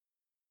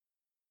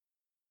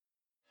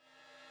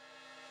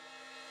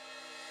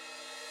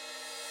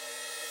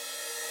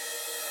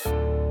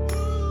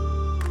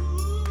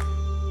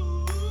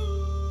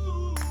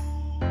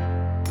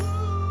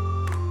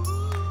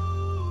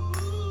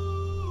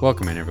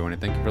Welcome in, everyone,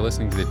 and thank you for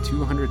listening to the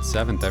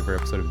 207th ever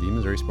episode of the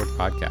Missouri Sports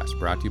Podcast,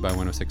 brought to you by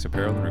 106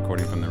 Apparel and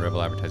recording from the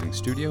Rebel Advertising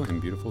Studio in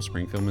beautiful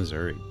Springfield,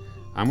 Missouri.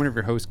 I'm one of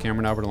your hosts,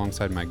 Cameron Albert,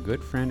 alongside my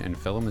good friend and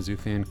fellow Mizzou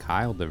fan,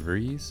 Kyle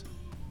DeVries.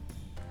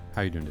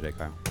 How are you doing today,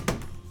 Kyle?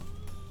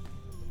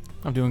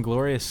 I'm doing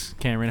glorious.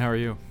 Cameron, how are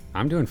you?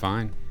 I'm doing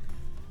fine.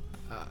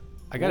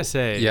 I gotta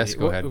say, yes,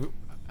 go ahead.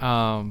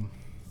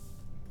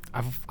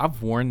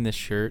 I've worn this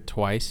shirt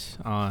twice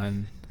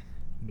on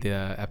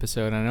the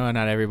episode. I know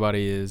not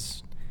everybody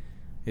is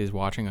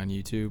watching on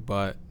YouTube,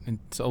 but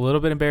it's a little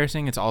bit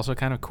embarrassing. It's also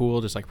kind of cool,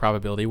 just like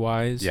probability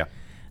wise. Yeah.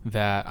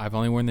 That I've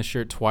only worn this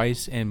shirt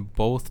twice, and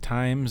both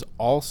times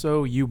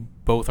also you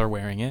both are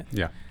wearing it.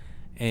 Yeah.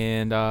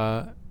 And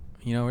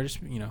we're just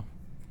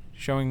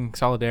showing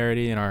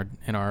solidarity in our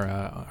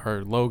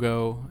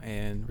logo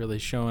and really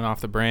showing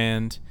off the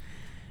brand.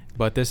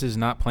 But this is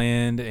not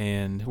planned,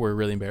 and we're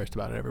really embarrassed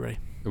about it, everybody.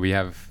 We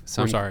have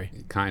some sorry.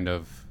 kind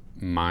of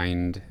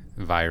mind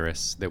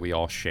virus that we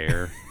all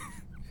share.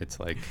 It's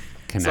like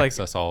connects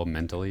us all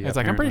mentally. It's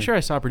apparently. like, I'm pretty sure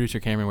I saw producer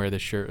Cameron wear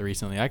this shirt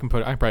recently. I can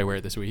probably wear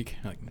it this week.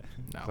 Like,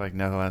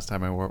 no. The last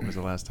time I wore it was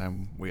the last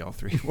time we all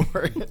three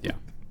wore it. Yeah.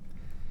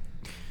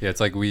 Yeah, it's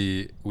like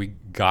we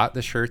got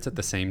the shirts at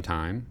the same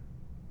time,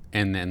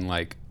 and then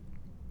like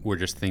we're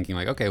just thinking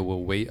like, okay,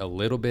 we'll wait a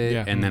little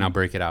bit, and then I'll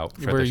break it out.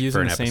 We're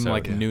using the same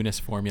episode. newness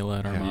formula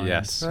in our minds.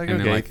 Yes. So like, and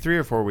okay, then, like 3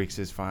 or 4 weeks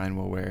is fine.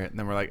 We'll wear it. And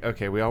then we're like,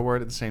 okay, we all wore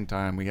it at the same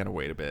time. We got to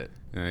wait a bit.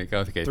 Like,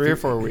 okay, 3 or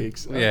 4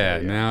 weeks. Okay, yeah,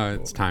 now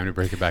it's time to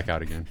break it back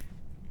out again.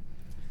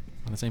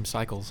 On the same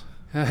cycles.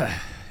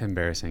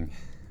 Embarrassing.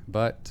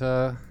 But, what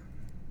are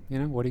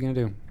you going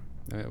to do?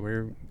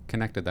 We're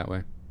connected that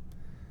way.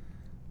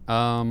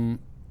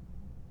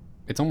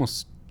 It's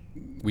almost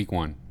week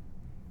 1.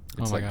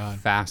 It's God.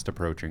 Fast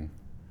approaching.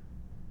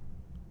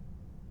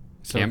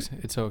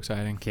 It's so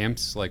exciting.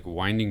 Camp's like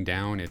winding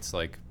down. It's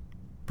like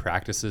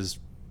practices.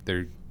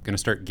 They're going to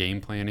start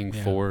game planning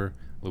for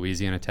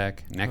Louisiana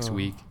Tech next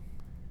week.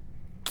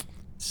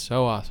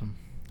 So awesome.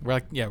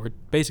 We're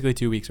basically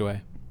 2 weeks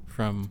away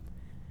from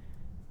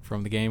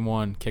the game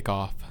 1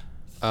 kickoff.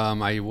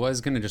 I was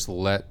going to just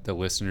let the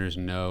listeners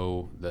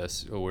know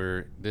this.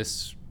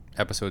 This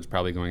episode's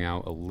probably going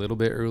out a little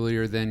bit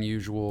earlier than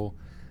usual.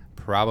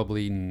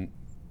 Probably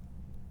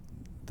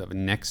the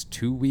next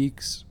 2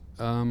 weeks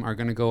are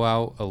going to go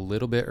out a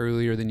little bit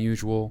earlier than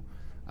usual.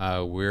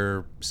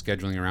 We're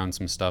scheduling around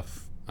some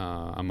stuff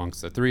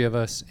amongst the three of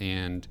us,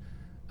 and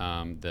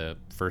the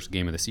first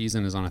game of the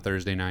season is on a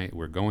Thursday night.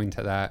 We're going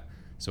to that,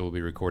 so we'll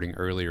be recording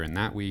earlier in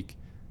that week.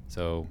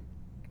 So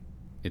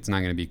it's not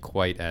going to be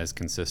quite as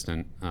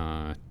consistent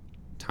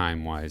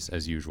time-wise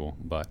as usual,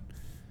 but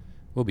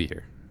we'll be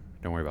here.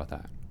 Don't worry about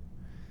that.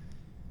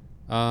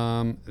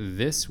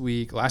 Last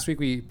week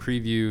we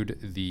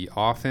previewed the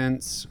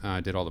offense,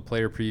 did all the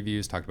player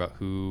previews, talked about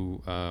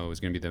who was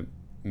going to be the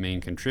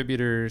main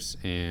contributors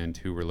and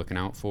who we're looking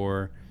out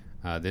for.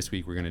 This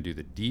week we're going to do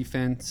the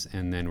defense,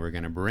 and then we're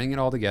going to bring it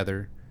all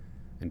together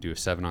and do a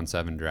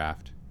 7-on-7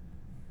 draft.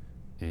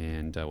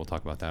 And we'll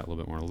talk about that a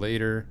little bit more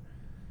later.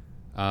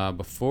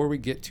 Before we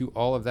get to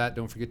all of that,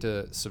 don't forget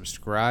to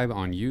subscribe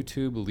on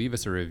YouTube, leave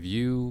us a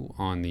review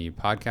on the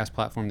podcast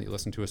platform that you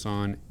listen to us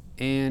on,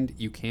 and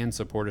you can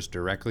support us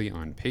directly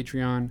on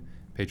Patreon,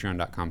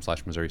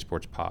 patreon.com/Missouri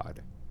Sports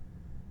Pod.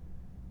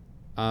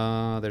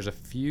 There's a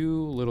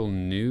few little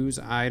news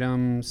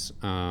items.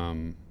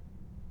 One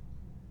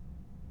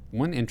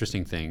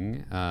interesting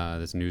thing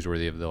that's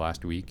newsworthy of the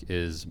last week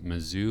is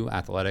Mizzou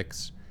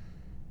Athletics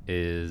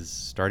is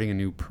starting a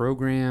new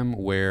program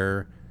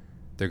where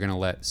they're going to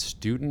let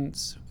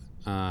students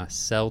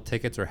sell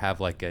tickets or have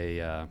like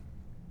it's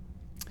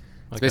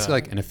basically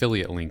like an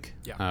affiliate link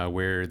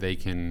where they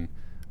can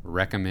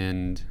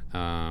recommend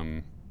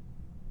other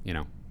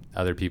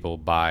people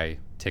buy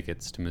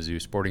tickets to Mizzou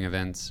sporting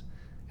events,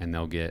 and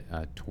they'll get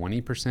a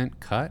 20%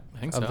 cut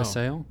of the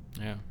sale.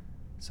 Yeah.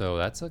 So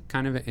that's a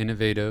kind of an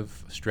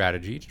innovative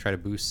strategy to try to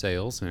boost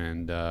sales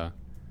and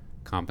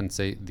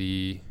compensate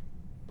the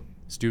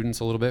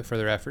students a little bit for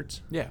their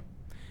efforts. Yeah.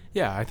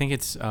 Yeah, I think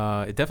it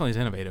definitely is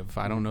innovative.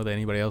 I don't know that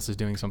anybody else is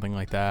doing something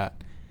like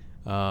that.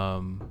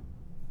 I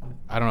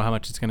don't know how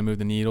much it's going to move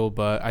the needle,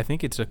 but I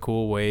think it's a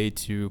cool way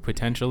to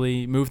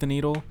potentially move the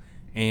needle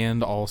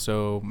and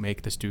also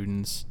make the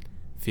students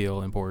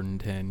feel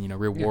important and,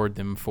 reward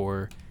them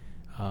for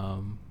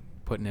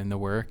putting in the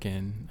work.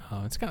 And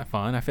it's kind of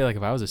fun. I feel like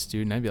if I was a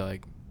student, I'd be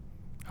like,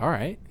 all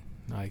right,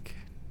 like,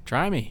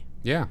 try me.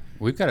 Yeah,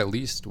 we've got at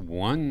least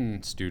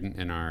one student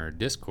in our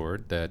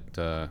Discord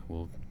that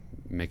will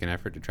make an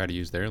effort to try to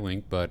use their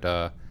link. But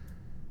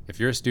if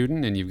you're a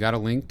student and you've got a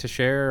link to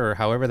share or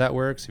however that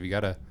works, if you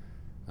got a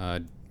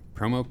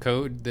promo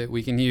code that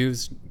we can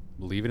use,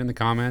 leave it in the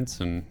comments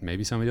and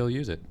maybe somebody will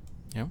use it.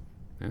 Yeah.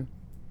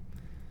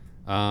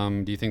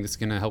 Do you think this is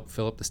going to help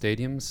fill up the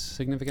stadiums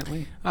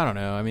significantly? I don't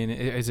know. I mean,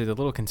 is it a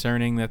little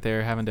concerning that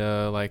they're having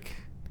to like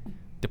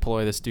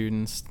deploy the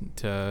students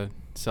to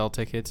sell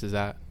tickets? Is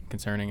that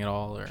concerning at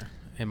all, or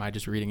am I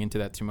just reading into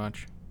that too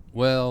much?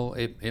 Well,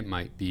 it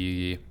might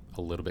be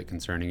a little bit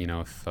concerning,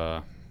 if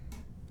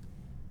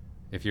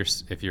if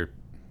you're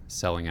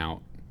selling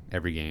out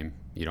every game,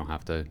 you don't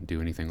have to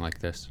do anything like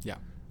this. Yeah.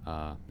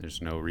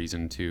 There's no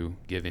reason to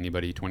give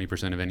anybody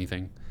 20% of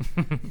anything.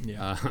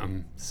 Yeah.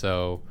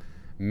 So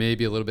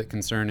maybe a little bit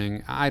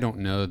concerning. I don't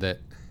know that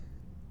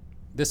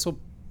this will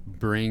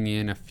bring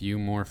in a few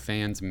more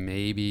fans.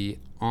 Maybe,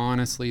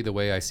 honestly, the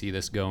way I see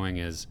this going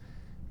is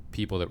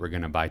people that were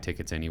going to buy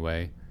tickets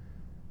anyway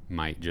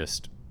might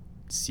just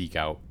seek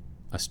out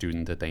a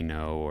student that they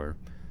know or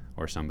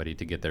somebody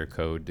to get their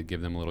code to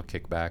give them a little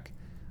kickback.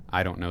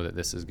 I don't know that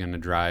this is going to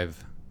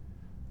drive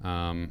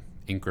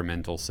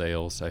incremental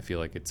sales. I feel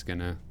like it's going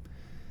to,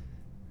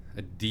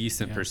 a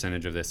decent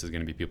percentage of this is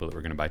going to be people that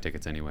were going to buy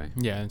tickets anyway.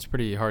 Yeah, it's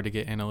pretty hard to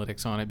get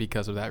analytics on it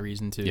because of that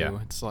reason too. Yeah.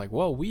 It's like,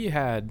 well, we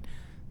had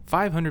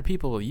 500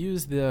 people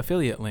use the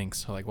affiliate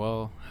links. So like,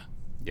 well,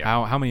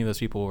 how many of those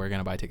people were going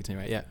to buy tickets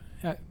anyway?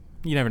 Yeah,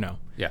 you never know.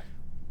 Yeah.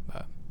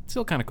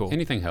 Still kind of cool.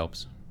 Anything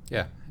helps.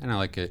 Yeah, and I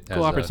like it.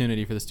 Cool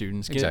opportunity for the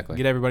students. Exactly.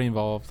 Get everybody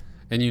involved.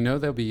 And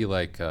there'll be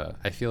like,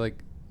 I feel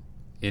like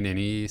in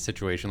any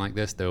situation like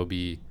this, there'll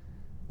be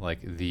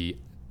like the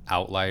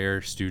outlier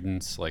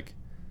students like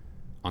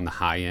on the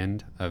high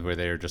end of where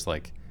they're just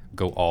like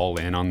go all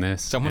in on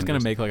this. Someone's going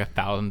to make like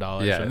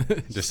 $1,000. Yeah,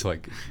 just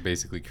like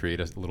basically create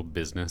a little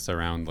business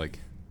around like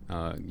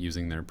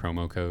using their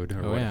promo code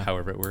or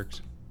however it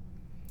works.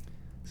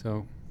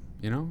 So,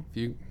 if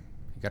you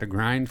got to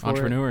grind for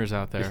entrepreneurs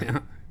out there. Yeah,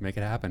 make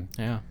it happen.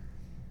 Yeah.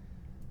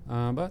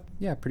 But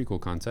yeah, pretty cool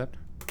concept.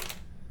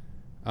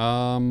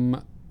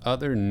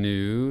 Other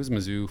news,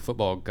 Mizzou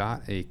football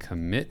got a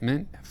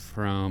commitment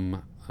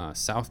from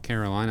South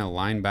Carolina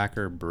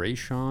linebacker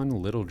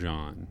Brayshawn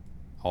Littlejohn.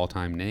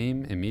 All-time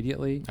name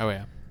immediately. Oh,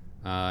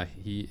 yeah.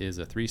 He is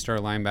a 3-star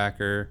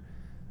linebacker,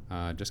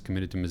 just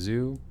committed to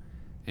Mizzou,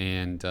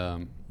 and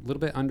a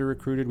little bit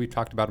under-recruited. We've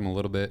talked about him a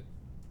little bit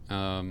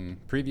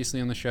previously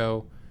on the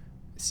show.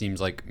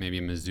 Seems like maybe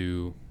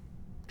Mizzou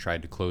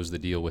tried to close the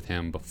deal with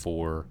him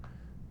before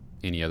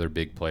any other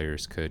big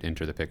players could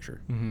enter the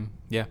picture. Mm-hmm.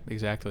 Yeah,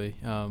 exactly.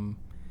 A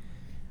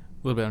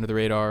little bit under the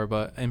radar,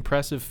 but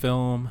impressive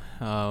film.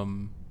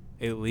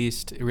 At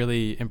least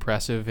really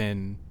impressive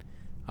in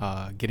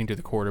getting to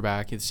the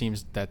quarterback. It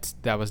seems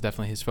that was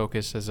definitely his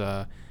focus as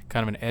a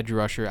kind of an edge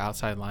rusher,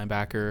 outside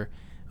linebacker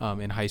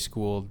in high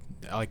school.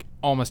 Like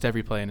almost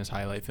every play in his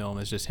highlight film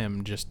is just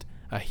him, just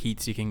a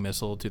heat-seeking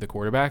missile to the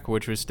quarterback,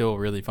 which was still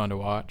really fun to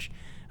watch.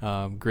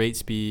 Great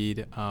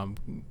speed,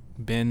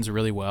 bends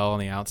really well on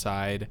the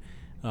outside,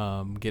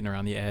 getting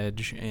around the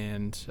edge,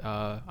 and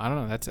I don't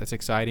know, that's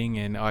exciting.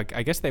 And I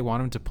guess they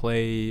want him to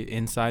play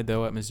inside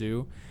though at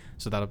Mizzou,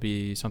 so that'll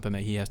be something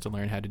that he has to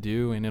learn how to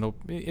do. And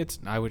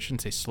I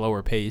shouldn't say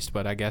slower paced,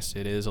 but I guess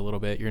it is a little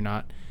bit. You're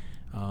not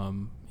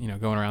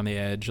going around the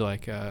edge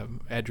like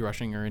edge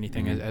rushing or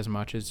anything as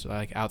much as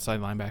like outside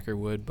linebacker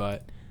would,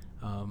 but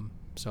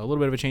so a little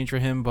bit of a change for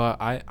him. But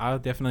I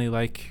definitely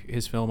like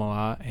his film a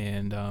lot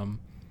and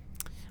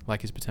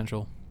like his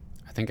potential.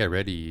 I think I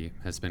read he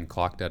has been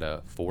clocked at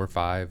a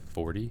 4.5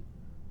 40.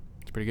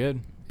 It's pretty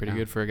good. Pretty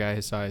good for a guy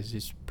his size.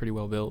 He's pretty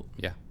well built.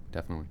 Yeah,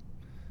 definitely.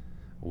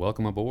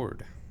 Welcome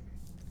aboard.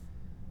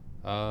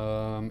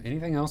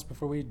 Anything else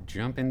before we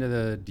jump into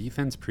the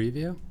defense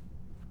preview?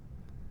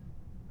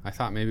 I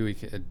thought maybe we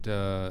could.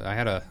 I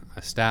had a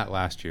stat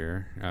last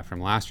year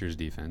from last year's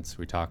defense.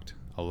 We talked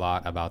a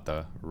lot about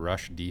the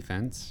rush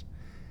defense,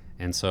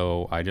 and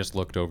so I just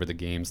looked over the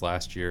games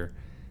last year,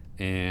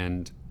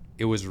 and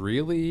it was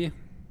really.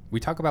 We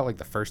talk about like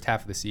the first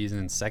half of the season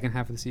and second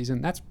half of the season.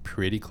 That's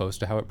pretty close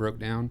to how it broke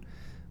down.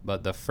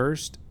 But the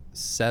first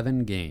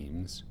 7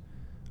 games,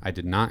 I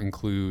did not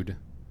include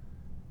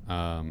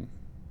SEMO.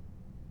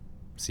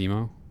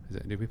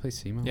 Did we play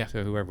SEMO? Yeah.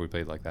 So whoever we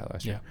played like that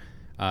last year.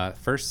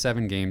 First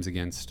 7 games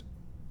against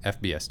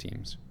FBS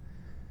teams.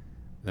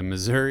 The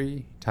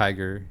Missouri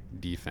Tiger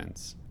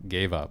defense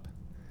gave up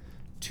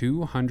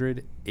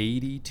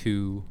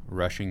 282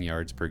 rushing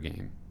yards per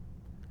game.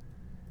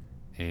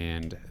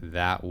 And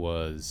that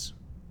was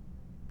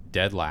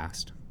dead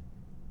last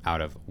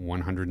out of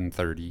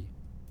 130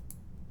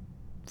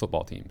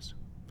 football teams.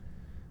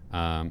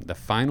 The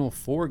final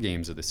 4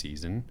 games of the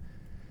season,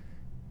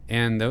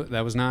 and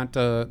that was not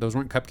those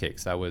weren't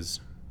cupcakes. That was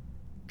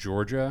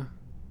Georgia,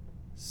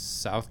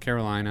 South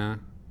Carolina,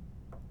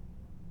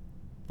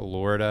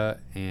 Florida,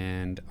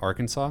 and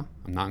Arkansas.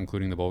 I'm not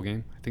including the bowl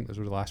game. I think those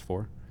were the last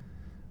 4.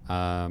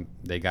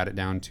 They got it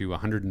down to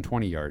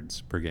 120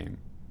 yards per game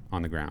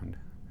on the ground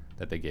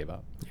that they gave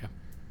up. Yeah.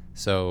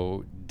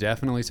 So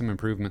definitely some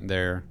improvement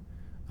there.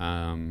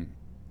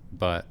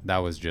 But that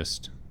was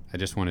I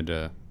just wanted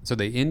to, so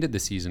they ended the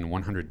season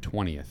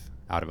 120th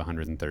out of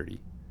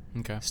 130.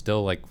 Okay.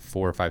 Still like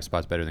 4 or 5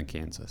 spots better than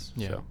Kansas.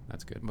 Yeah. So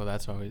that's good. Well,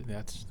 that's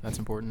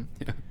important.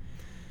 Yeah.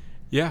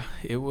 Yeah,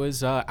 it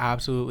was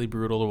absolutely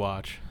brutal to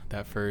watch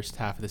that first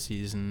half of the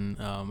season.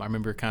 I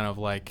remember kind of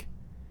like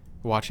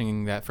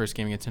watching that first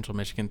game against Central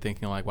Michigan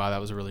thinking like, wow, that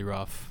was really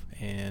rough.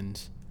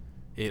 And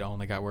it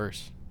only got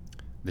worse.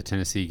 The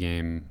Tennessee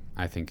game,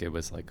 I think it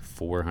was like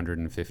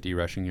 450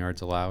 rushing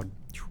yards allowed,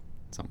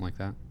 something like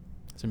that.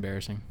 It's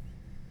embarrassing.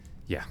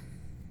 Yeah.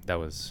 that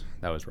was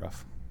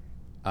rough.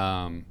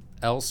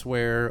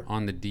 Elsewhere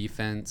on the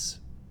defense,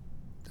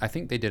 I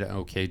think they did an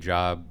okay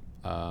job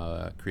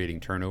creating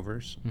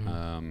turnovers.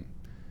 Mm-hmm.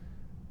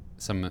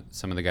 Some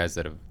of the guys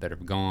that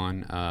have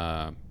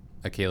gone,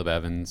 Caleb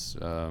Evans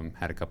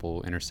had a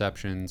couple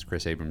interceptions.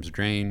 Chris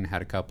Abrams-Drain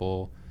had a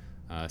couple.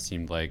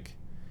 Seemed like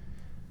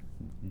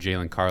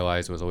Jalen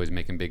Carlisle was always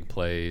making big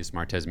plays.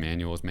 Martez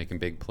Manuel was making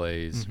big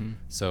plays. Mm-hmm.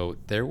 So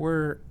there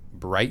were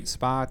bright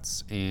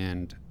spots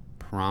and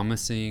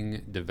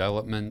promising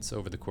developments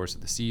over the course of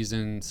the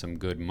season, some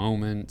good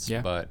moments,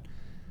 but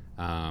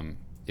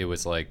it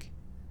was like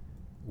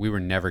we were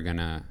never going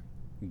to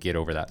get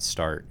over that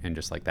start and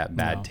just like that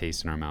bad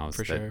taste in our mouths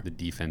that sure. the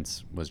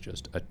defense was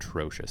just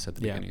atrocious at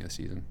the beginning of the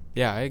season.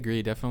 Yeah, I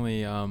agree.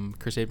 Definitely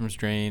Chris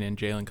Abrams-Drain and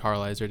Jalen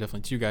Carlisle are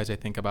definitely two guys I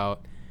think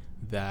about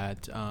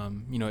that,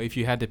 if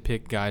you had to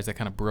pick guys that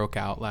kind of broke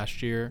out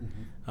last year,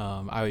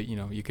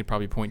 you could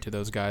probably point to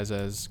those guys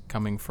as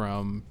coming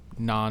from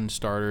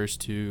non-starters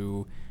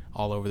to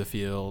all over the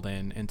field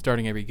and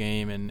starting every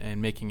game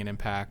and making an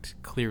impact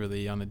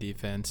clearly on the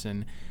defense,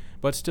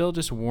 but still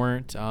just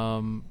weren't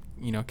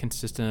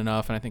consistent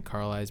enough. And I think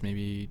Carlisle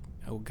maybe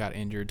got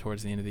injured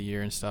towards the end of the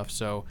year and stuff.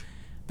 So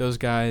those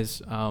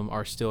guys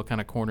are still kind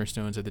of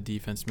cornerstones of the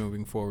defense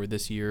moving forward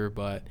this year.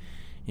 But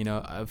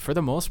for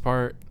the most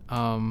part,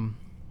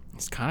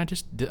 it's kind of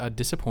just a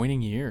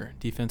disappointing year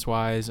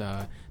defense-wise.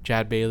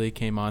 Jad Bailey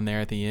came on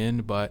there at the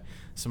end, but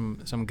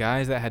some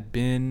guys that had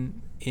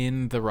been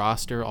in the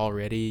roster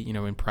already,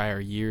 in prior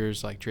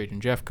years, like Trajan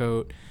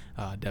Jeffcoat,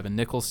 Devin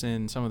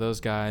Nicholson, some of those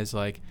guys,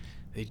 like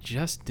they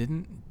just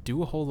didn't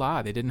do a whole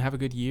lot. They didn't have a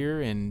good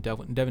year, and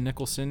Devin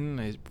Nicholson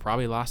has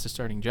probably lost his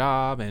starting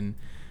job, and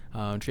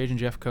Trajan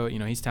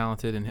Jeffcoat, he's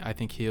talented, and I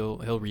think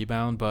he'll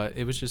rebound, but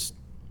it was just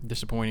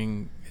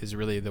disappointing is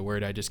really the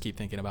word I just keep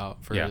thinking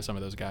about for some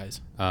of those guys.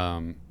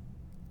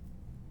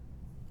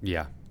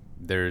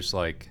 There's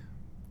like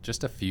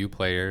just a few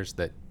players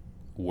that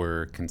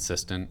were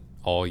consistent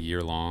all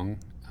year long,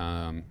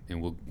 and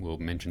we'll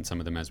mention some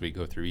of them as we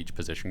go through each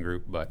position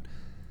group. But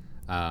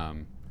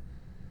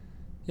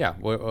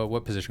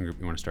what position group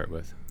you want to start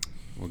with?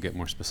 We'll get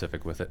more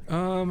specific with it.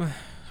 I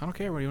don't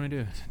care. What do you want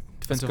to do?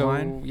 Defensive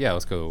line? Yeah,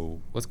 let's go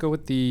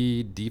with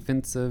the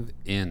defensive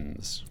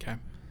ends. Okay.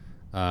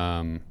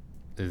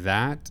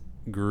 That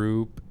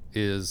group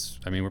is,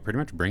 we're pretty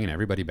much bringing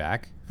everybody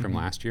back from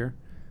last year.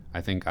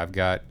 I think I've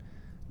got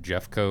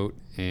Jeffcoat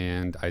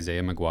and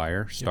Isaiah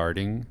McGuire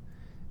starting,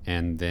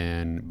 and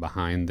then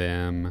behind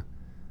them,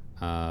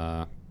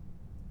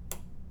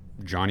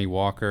 Johnny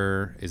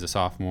Walker is a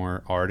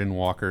sophomore. Arden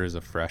Walker is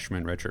a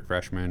freshman, redshirt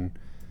freshman.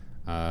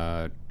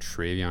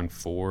 Travion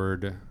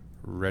Ford,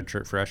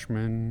 redshirt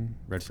freshman.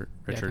 Redshirt.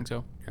 Yeah, I think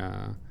so.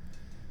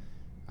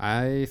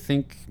 I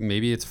think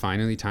maybe it's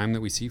finally time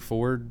that we see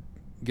Ford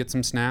get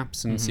some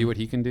snaps and see what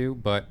he can do.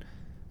 But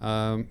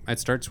it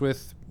starts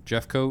with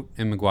Jeffcoat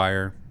and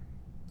McGuire.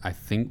 I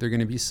think they're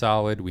going to be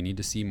solid. We need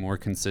to see more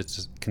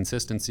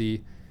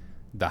consistency.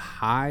 The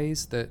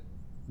highs that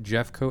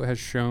Jeffcoat has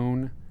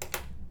shown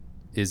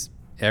is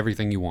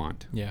everything you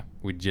want. Yeah.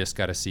 We just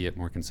got to see it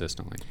more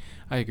consistently.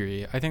 I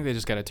agree. I think they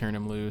just got to turn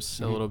him loose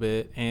a little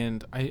bit.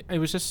 And it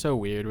was just so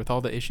weird with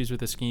all the issues with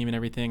the scheme and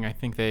everything. I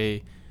think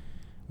they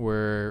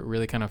were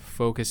really kind of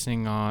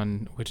focusing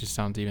on, which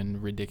sounds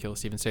even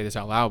ridiculous to even say this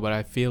out loud, but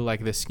I feel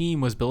like the scheme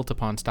was built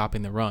upon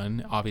stopping the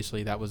run.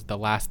 Obviously, that was the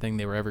last thing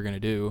they were ever going to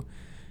do.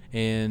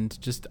 And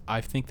just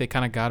I think they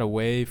kind of got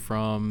away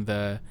from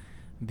the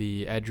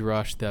edge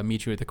rush, the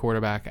meet you at the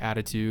quarterback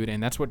attitude,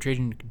 and that's what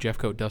Trajan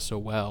Jeffcoat does so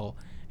well.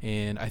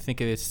 And I think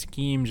this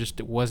scheme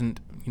just wasn't,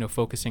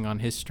 focusing on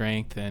his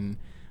strength, and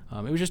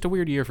it was just a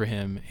weird year for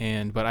him.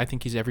 But I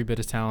think he's every bit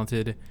as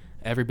talented,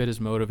 every bit as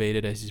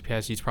motivated as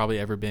he's probably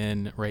ever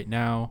been right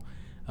now.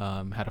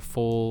 Had a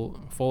full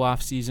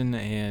off season,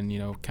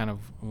 and kind of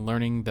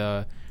learning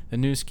the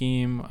new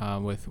scheme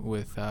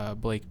with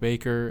Blake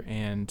Baker,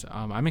 and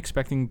I'm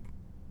expecting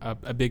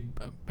a big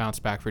bounce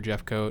back for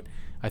Jeffcoat.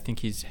 I think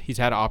he's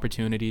had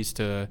opportunities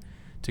to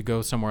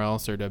go somewhere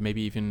else, or to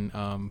maybe even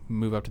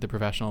move up to the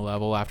professional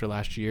level after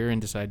last year,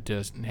 and decide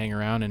to hang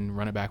around and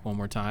run it back one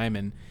more time,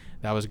 and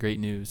that was great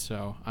news.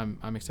 So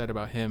I'm excited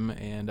about him.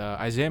 And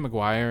Isaiah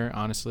McGuire,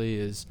 honestly,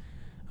 is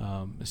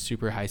a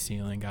super high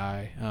ceiling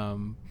guy.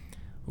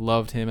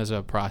 Loved him as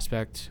a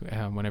prospect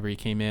whenever he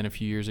came in a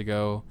few years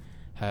ago.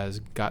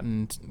 Has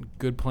gotten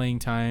good playing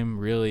time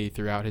really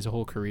throughout his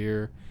whole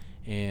career,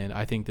 and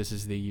I think this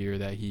is the year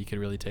that he could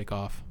really take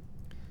off.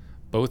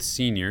 Both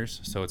seniors,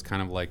 so it's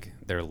kind of like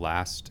their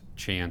last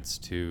chance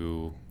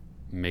to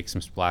make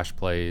some splash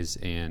plays,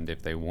 and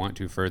if they want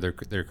to further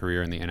their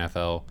career in the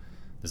NFL,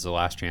 this is the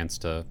last chance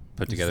to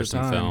put together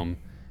some film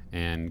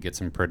and get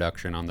some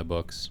production on the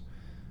books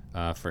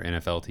for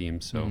NFL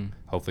teams. So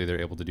hopefully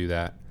they're able to do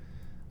that.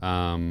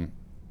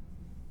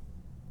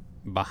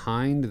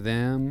 Behind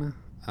them,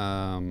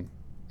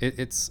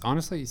 it's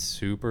honestly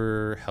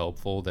super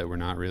helpful that we're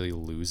not really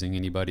losing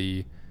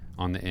anybody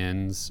on the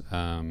ends.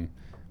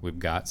 We've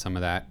got some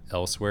of that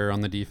elsewhere on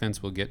the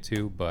defense we'll get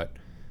to, but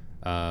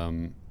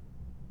I've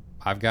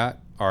got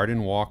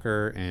Arden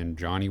Walker and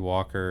Johnny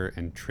Walker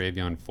and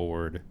Travion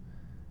Ford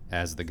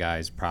as the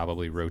guys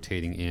probably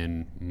rotating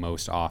in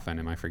most often.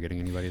 Am I forgetting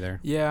anybody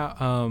there? Yeah,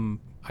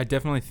 I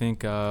definitely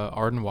think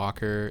Arden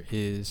Walker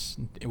is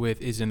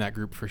in that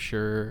group for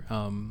sure.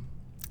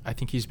 I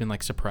think he's been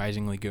like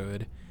surprisingly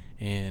good,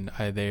 and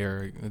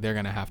they're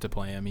gonna have to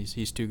play him.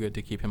 He's too good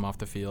to keep him off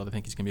the field. I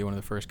think he's gonna be one of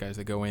the first guys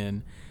that go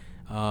in.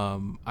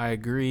 I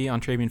agree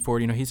on Travion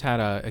Ford. He's had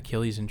a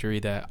Achilles injury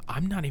that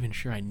I'm not even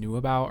sure I knew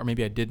about, or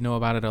maybe I did know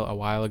about it a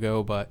while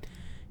ago, but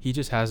he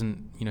just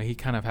hasn't. He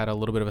kind of had a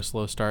little bit of a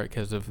slow start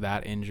because of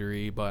that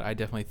injury. But I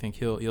definitely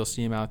think you'll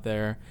see him out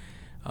there.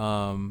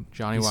 Johnny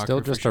He's Walker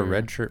still just sure.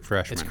 a redshirt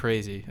freshman. It's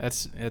crazy.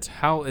 It's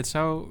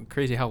how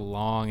crazy how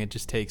long it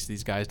just takes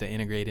these guys to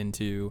integrate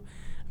into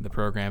the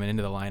program and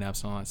into the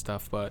lineups and all that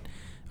stuff. But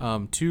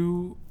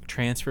 2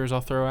 transfers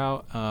I'll throw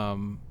out.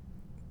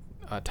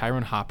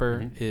 Tyrone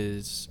Hopper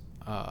is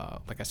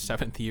like a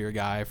 7th-year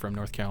guy from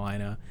North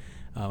Carolina.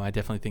 I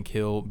definitely think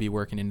he'll be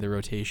working into the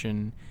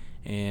rotation.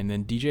 And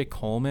then DJ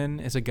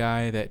Coleman is a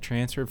guy that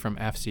transferred from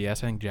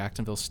FCS, I think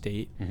Jacksonville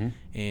State,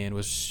 and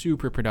was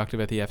super productive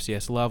at the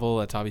FCS level.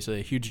 That's obviously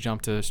a huge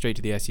jump straight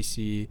to the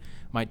SEC.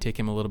 Might take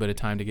him a little bit of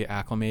time to get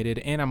acclimated.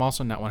 And I'm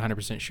also not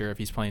 100% sure if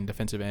he's playing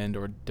defensive end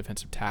or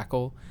defensive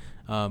tackle.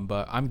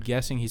 But I'm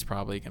guessing he's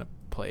probably going to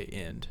play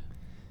end.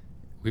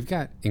 We've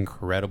got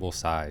incredible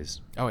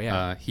size. Oh,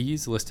 yeah.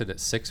 He's listed at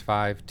 6'5",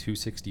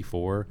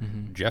 264.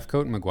 Jeff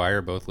Coat and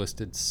McGuire both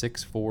listed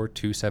 6'4",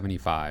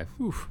 275.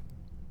 Oof.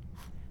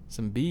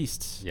 Some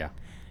beasts. Yeah.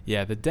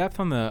 The depth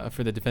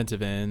for the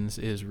defensive ends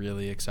is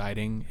really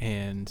exciting,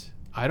 and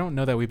I don't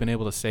know that we've been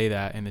able to say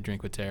that in the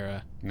Drink with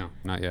Tara. No,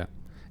 not yet.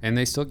 And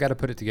they still got to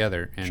put it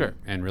together and, Sure.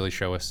 and really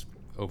show us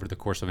over the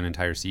course of an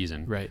entire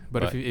season. Right.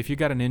 But if you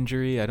got an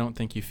injury, I don't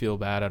think you feel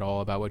bad at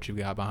all about what you've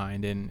got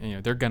behind.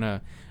 And they're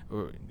gonna,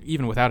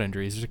 even without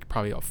injuries, there's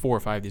probably 4 or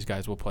 5 of these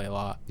guys will play a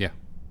lot. Yeah.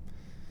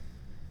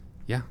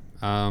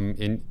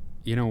 And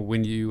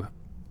when you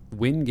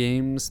win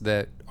games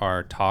that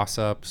are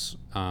toss-ups,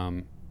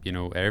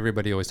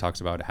 everybody always talks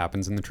about it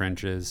happens in the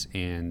trenches,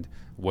 and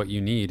what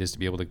you need is to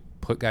be able to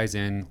put guys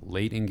in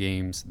late in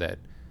games that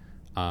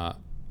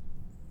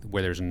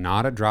where there's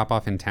not a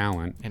drop-off in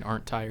talent. And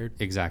aren't tired.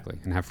 Exactly,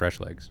 and have fresh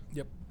legs.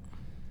 Yep.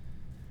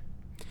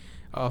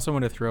 I also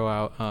want to throw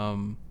out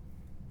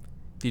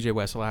DJ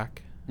Wesselak,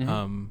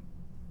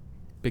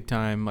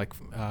 big-time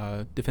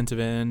defensive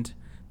end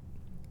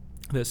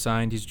that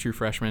signed. He's a true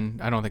freshman.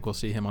 I don't think we'll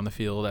see him on the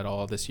field at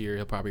all this year.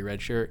 He'll probably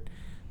redshirt,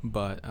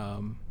 but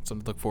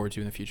something to look forward to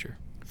in the future.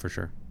 For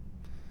sure.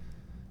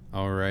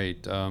 All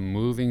right,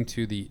 moving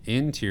to the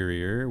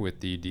interior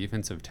with the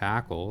defensive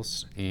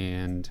tackles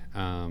and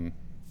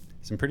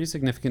some pretty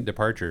significant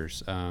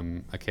departures.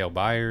 Akale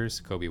Byers,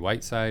 Kobe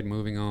Whiteside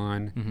moving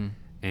on,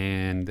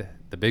 and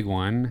the big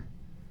one,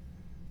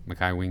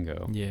 Mekhi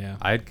Wingo. Yeah.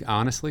 I'd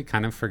honestly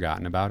kind of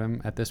forgotten about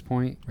him at this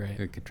point. Right.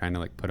 Trying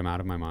to put him out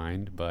of my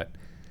mind, but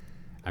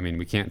I mean,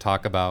 we can't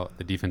talk about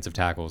the defensive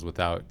tackles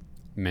without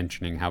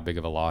mentioning how big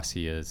of a loss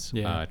he is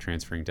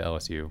transferring to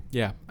LSU.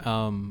 Yeah.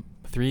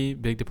 3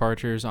 big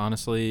departures,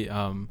 honestly.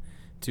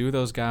 2 of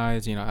those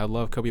guys, I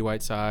love Kobe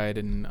Whiteside,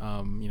 and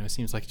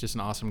seems like just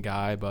an awesome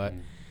guy, but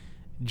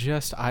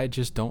I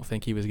just don't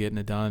think he was getting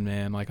it done,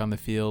 man. On the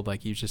field,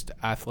 he just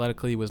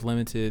athletically was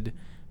limited,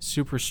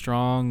 super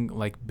strong,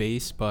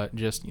 base, but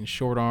just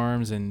short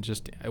arms, and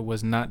just it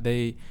was not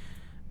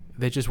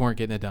they just weren't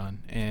getting it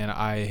done. And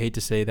I hate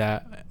to say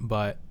that,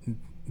 but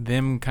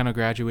them kind of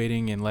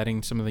graduating and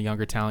letting some of the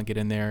younger talent get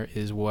in there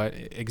is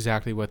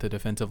exactly what the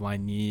defensive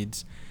line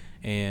needs.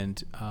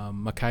 And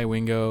Mekhi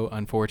Wingo,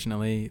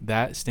 unfortunately,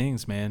 that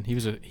stings, man.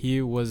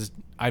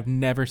 I've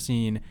never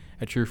seen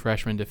a true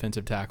freshman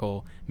defensive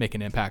tackle make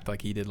an impact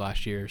like he did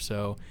last year.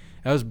 So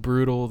that was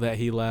brutal that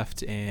he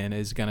left, and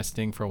is going to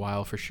sting for a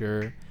while for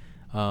sure.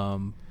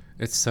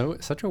 It's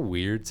such a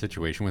weird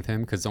situation with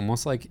him, because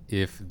almost like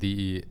if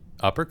the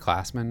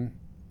upperclassmen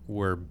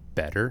were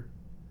better,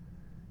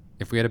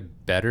 if we had a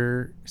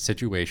better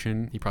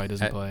situation, He probably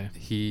doesn't play.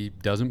 He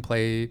doesn't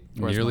play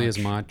nearly as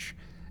much,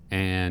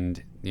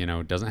 and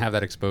doesn't have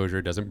that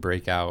exposure, doesn't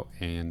break out,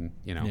 and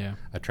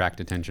attract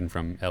attention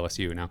from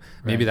LSU. Now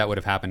maybe that would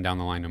have happened down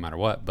the line no matter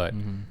what, but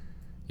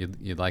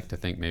you'd like to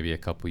think maybe a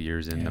couple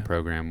years in the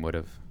program would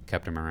have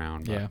kept him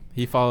around. But. Yeah,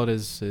 he followed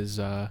his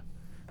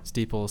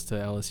steeples to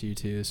LSU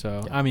too.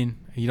 So I mean,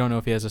 you don't know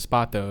if he has a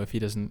spot though if he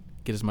doesn't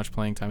get as much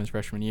playing time his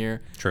freshman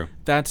year. True.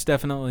 That's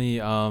definitely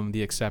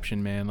the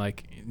exception, man.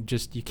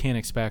 You can't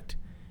expect,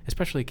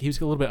 especially he was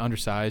a little bit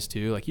undersized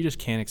too. You just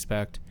can't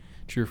expect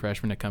true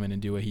freshman to come in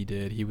and do what he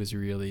did. He was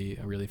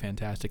really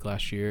fantastic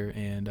last year,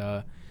 and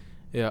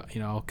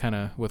I'll kind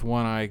of, with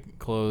one eye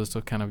closed,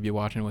 I'll kind of be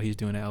watching what he's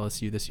doing at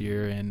LSU this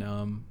year, and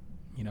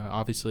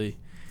obviously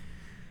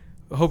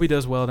I hope he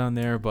does well down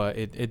there, but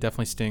it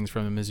definitely stings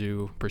from the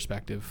Mizzou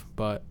perspective.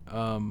 But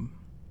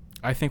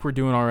I think we're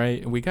doing all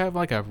right. We got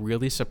a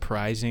really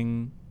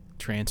surprising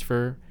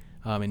transfer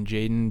in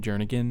Jaden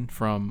Jernigan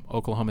from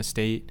Oklahoma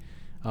State.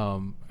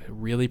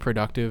 Really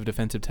productive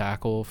defensive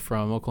tackle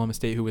from Oklahoma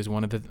State, who was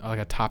one of the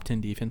a top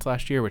 10 defense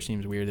last year, which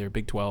seems weird. They're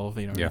Big 12.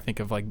 You think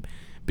of like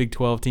Big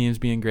 12 teams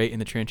being great in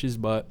the trenches,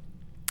 but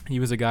he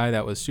was a guy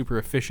that was super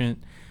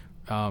efficient,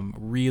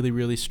 really,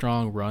 really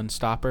strong run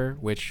stopper,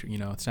 which,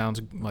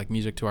 sounds like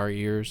music to our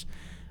ears,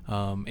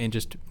 and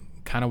just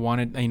kind of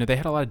wanted, they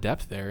had a lot of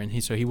depth there, and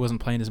he wasn't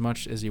playing as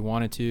much as he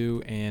wanted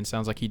to, and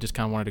sounds like he just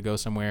kind of wanted to go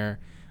somewhere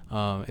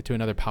to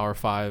another Power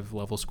 5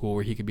 level school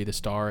where he could be the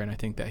star, and I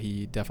think that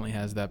he definitely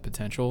has that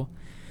potential.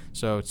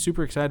 So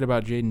super excited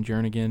about Jaden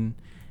Jernigan,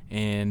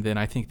 and then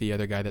I think the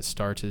other guy that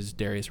starts is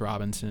Darius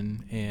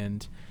Robinson,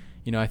 and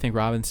I think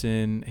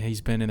Robinson,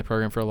 he's been in the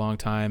program for a long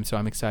time, so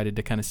I'm excited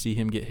to kind of see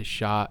him get his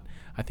shot.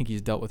 I think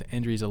he's dealt with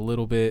injuries a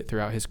little bit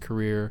throughout his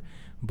career,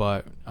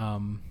 but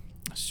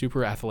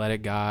super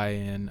athletic guy,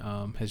 and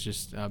has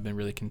just been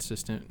really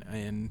consistent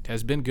and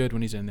has been good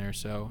when he's in there.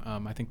 So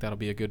I think that'll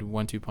be a good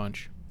 1-2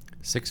 punch.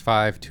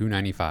 6'5",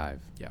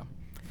 295. Yeah,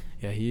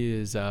 he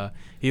is.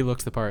 He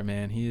looks the part,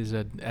 man. He is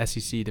a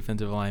SEC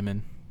defensive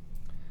lineman.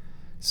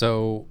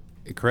 So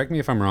correct me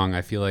if I'm wrong.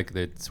 I feel like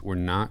that we're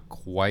not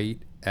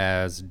quite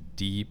as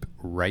deep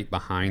right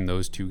behind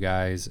those two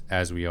guys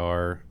as we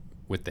are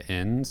with the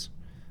ends.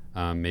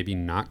 Maybe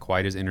not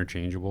quite as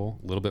interchangeable.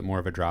 A little bit more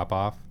of a drop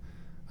off.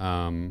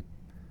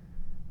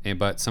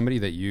 But somebody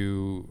that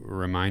you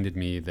reminded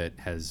me that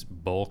has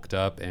bulked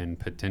up and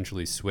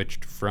potentially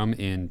switched from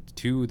in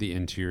to the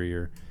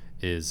interior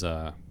is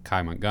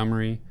Kai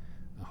Montgomery.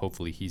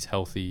 Hopefully he's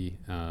healthy,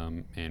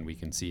 and we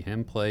can see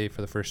him play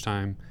for the first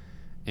time.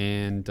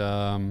 And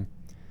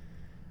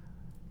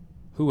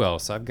who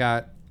else? I've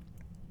got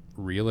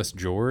Realist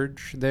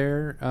George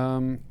there,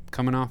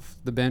 coming off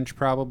the bench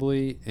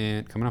probably,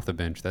 and coming off the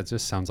bench. That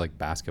just sounds like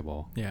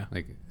basketball. Yeah,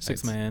 like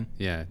six man.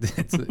 Yeah,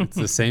 it's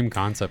the same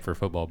concept for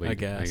football, but I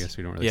guess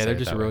we don't really. Yeah, say they're it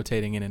just that way.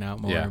 rotating in and out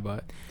more,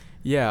 but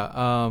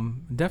yeah,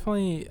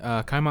 definitely.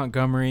 Kai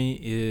Montgomery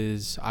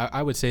is.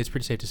 I would say it's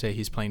pretty safe to say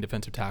he's playing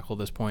defensive tackle at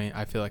this point.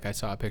 I feel like I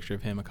saw a picture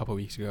of him a couple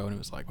weeks ago, and it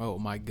was like, oh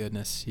my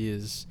goodness, he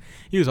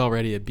was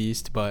already a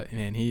beast, but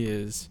man,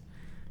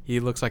 he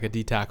looks like a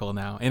D tackle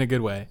now in a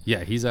good way.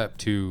 Yeah, he's up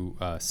to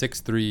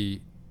 6'3",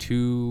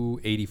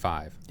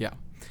 285. Yeah,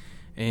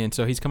 and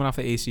so he's coming off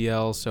the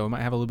ACL, so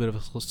might have a little bit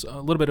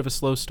of a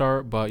slow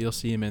start, but you'll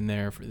see him in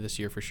there for this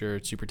year for sure.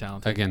 It's super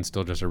talented. Again,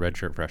 still just a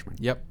redshirt freshman.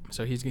 Yep.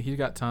 So he's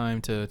got time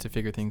to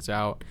figure things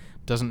out.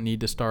 Doesn't need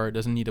to start.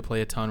 Doesn't need to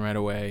play a ton right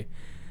away.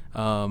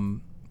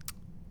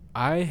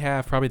 I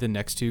have probably the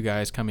next two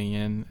guys coming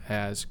in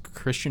as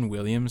Christian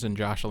Williams and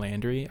Josh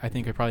Landry. I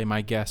think are probably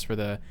my guess for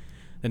the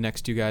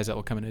next two guys that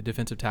will come in at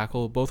defensive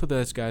tackle. Both of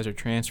those guys are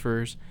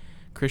transfers.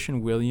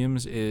 Christian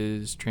Williams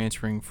is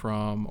transferring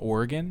from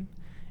Oregon.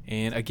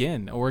 And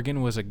again,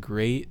 Oregon was a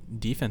great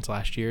defense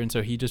last year, and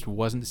so he just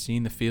wasn't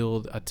seeing the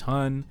field a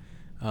ton.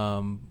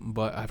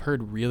 But I've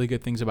heard really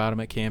good things about him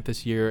at camp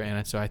this year,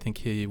 and so I think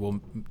he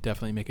will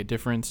definitely make a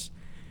difference.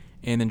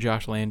 And then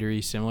Josh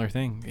Landry, similar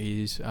thing.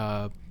 He's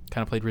kind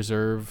of played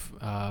reserve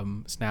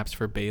snaps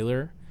for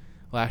Baylor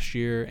last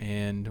year,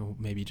 and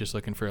maybe just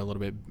looking for a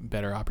little bit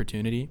better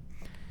opportunity.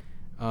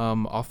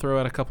 I'll throw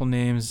out a couple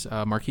names.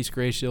 Marquise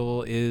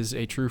Graysill is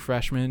a true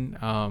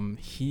freshman.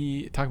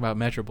 He talk about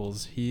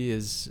measurables. He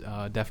is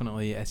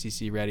definitely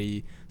SEC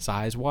ready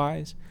size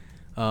wise.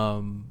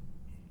 Again,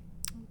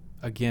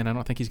 I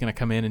don't think he's going to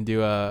come in and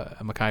do a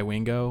Mekhi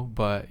Wingo,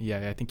 but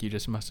yeah, I think you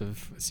just must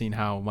have seen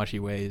how much he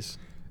weighs.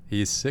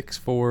 He's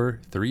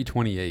 6'4",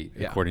 328,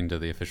 according to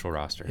the official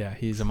roster. Yeah,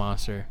 he's a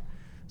monster.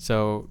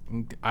 So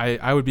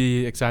I would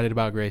be excited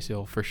about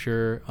Graysill for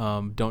sure.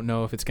 Don't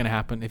know if it's going to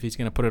happen, if he's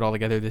going to put it all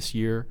together this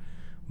year,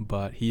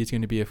 but he is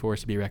going to be a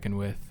force to be reckoned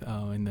with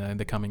in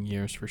the coming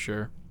years for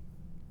sure.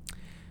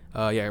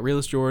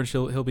 Realist George,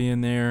 he'll be in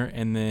there,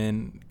 and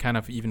then kind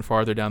of even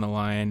farther down the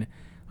line,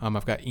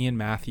 I've got Ian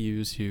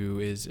Matthews, who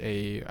is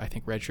I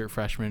think redshirt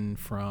freshman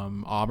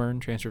from Auburn,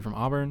 transferred from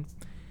Auburn,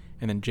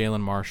 and then Jalen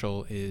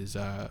Marshall is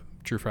a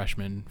true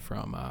freshman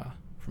from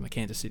the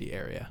Kansas City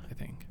area, I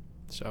think.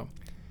 So.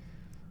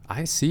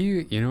 I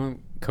see,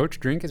 Coach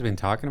Drink has been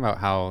talking about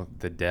how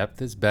the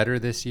depth is better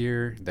this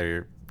year.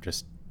 They're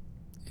just,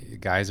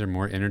 guys are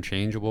more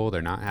interchangeable.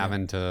 They're not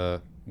having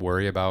to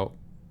worry about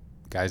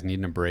guys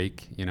needing a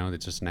break.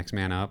 It's just next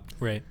man up.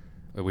 Right.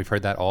 We've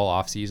heard that all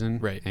off season.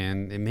 Right.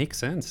 And it makes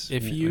sense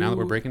now that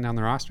we're breaking down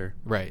the roster.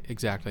 Right,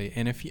 exactly.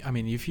 And if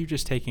you're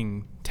just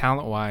taking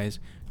talent-wise,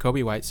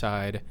 Kobe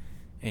Whiteside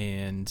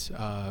and,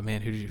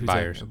 who's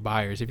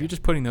Byers. If you're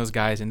just putting those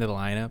guys into the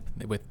lineup,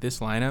 with this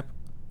lineup,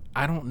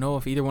 I don't know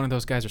if either one of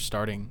those guys are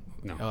starting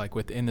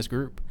within this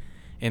group,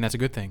 and that's a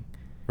good thing.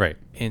 Right.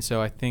 And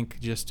so I think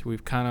just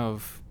we've kind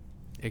of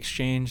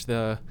exchanged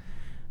the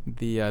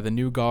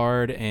new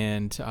guard,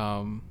 and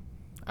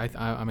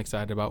I'm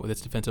excited about with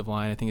its defensive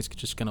line. I think it's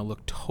just going to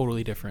look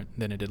totally different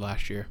than it did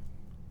last year.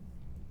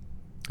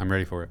 I'm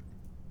ready for it.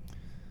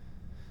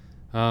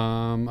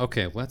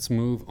 Okay, let's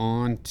move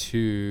on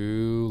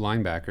to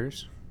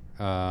linebackers.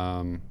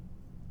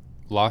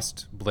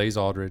 Lost Blaze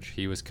Aldridge.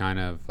 He was kind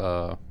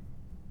of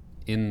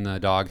in the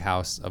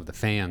doghouse of the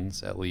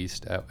fans, at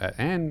least,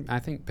 and I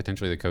think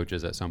potentially the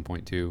coaches at some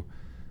point too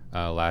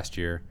last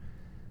year.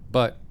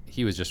 But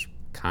he was just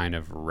kind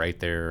of right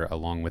there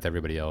along with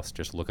everybody else,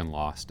 just looking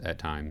lost at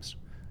times.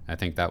 I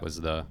think that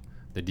was the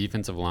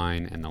defensive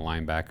line and the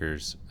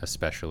linebackers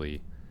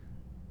especially.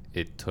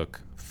 It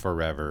took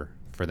forever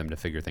for them to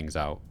figure things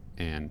out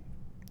and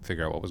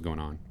figure out what was going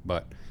on.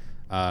 But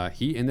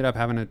he ended up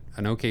having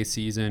an okay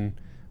season.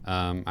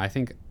 I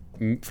think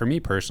for me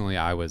personally,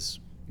 I was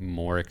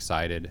more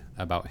excited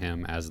about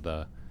him as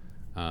the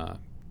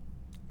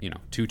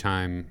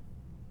two-time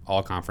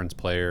all-conference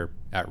player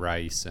at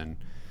Rice, and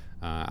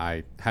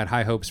I had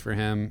high hopes for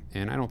him,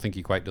 and I don't think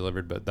he quite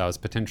delivered, but that was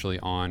potentially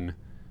on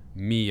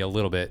me a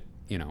little bit,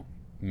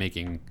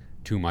 making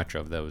too much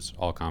of those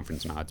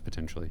all-conference nods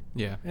potentially.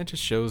 Yeah, it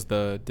just shows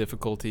the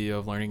difficulty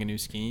of learning a new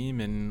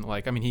scheme. And,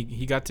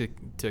 he got to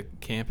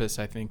campus,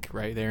 I think,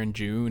 right there in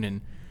June,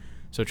 and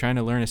so trying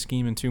to learn a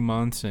scheme in 2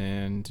 months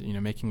and,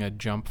 making a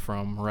jump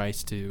from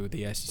Rice to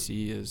the SEC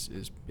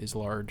is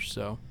large.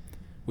 So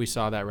we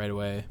saw that right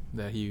away,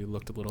 that he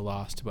looked a little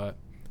lost, but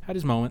had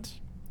his moments.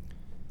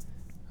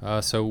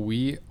 So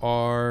we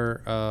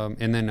are,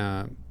 and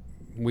then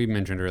we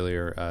mentioned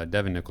earlier,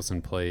 Devin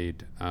Nicholson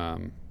played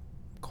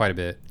quite a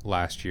bit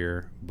last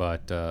year,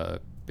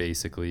 but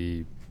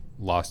basically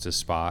lost his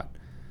spot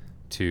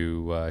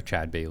to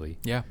Chad Bailey.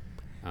 Yeah,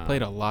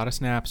 played a lot of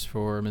snaps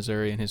for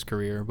Missouri in his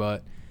career,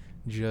 but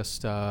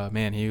just,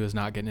 he was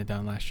not getting it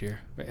done last year.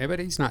 But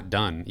he's not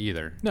done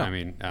either. No, I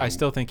mean, I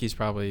still think he's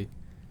probably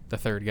the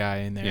third guy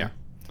in there.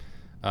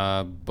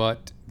 Yeah.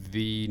 But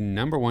the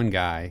number one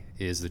guy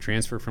is the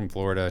transfer from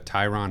Florida,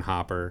 Tyron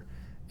Hopper.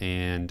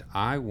 And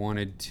I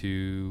wanted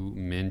to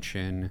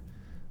mention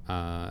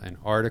an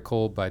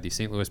article by the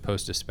St. Louis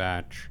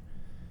Post-Dispatch.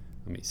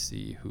 Let me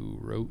see who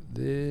wrote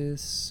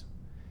this.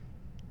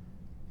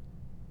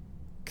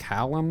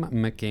 Callum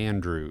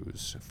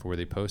McAndrews for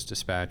the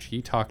Post-Dispatch.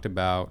 He talked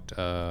about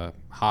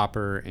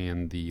Hopper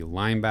and the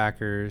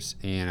linebackers,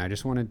 and I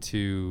just wanted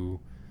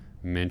to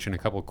mention a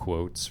couple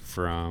quotes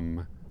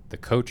from the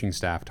coaching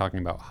staff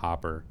talking about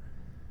Hopper.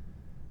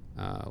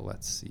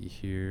 Let's see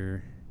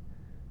here.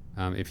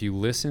 If you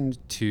listened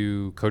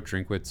to Coach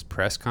Drinkwitz's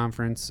press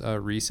conference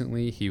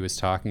recently, he was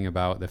talking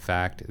about the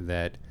fact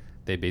that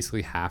they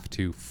basically have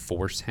to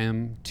force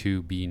him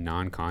to be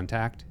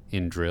non-contact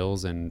in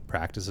drills and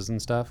practices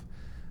and stuff.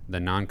 The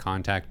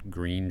non-contact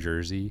green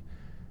jersey,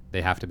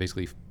 they have to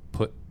basically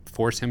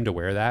force him to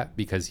wear that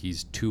because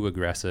he's too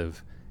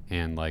aggressive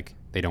and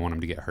they don't want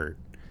him to get hurt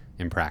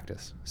in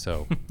practice.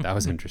 So that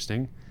was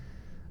interesting.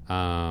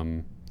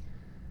 Linebackers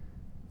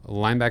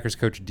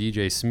coach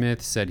DJ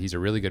Smith said he's a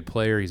really good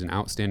player. He's an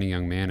outstanding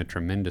young man, a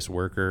tremendous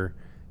worker.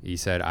 He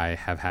said, I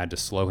have had to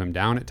slow him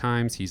down at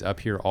times. He's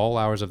up here all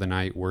hours of the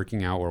night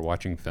working out or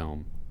watching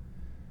film.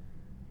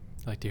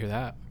 I'd like to hear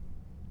that.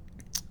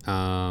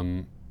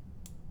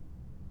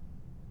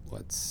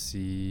 Let's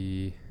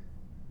see.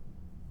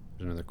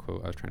 There's another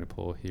quote I was trying to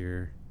pull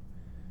here.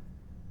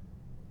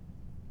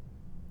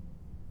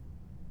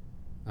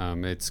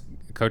 It's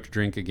Coach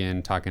Drink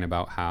again talking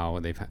about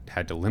how they've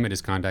had to limit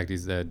his contact. He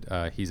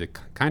said he's a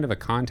kind of a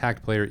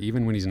contact player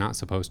even when he's not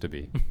supposed to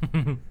be.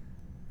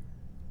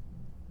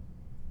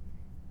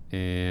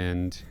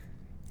 And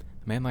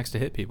the man likes to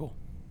hit people.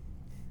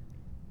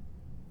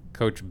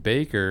 Coach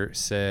Baker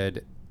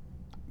said,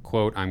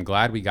 quote, I'm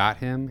glad we got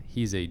him.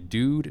 He's a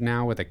dude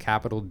now with a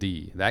capital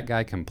D. That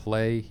guy can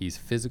play. He's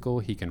physical.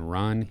 He can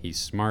run. He's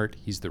smart.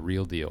 He's the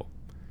real deal.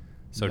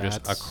 So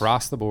just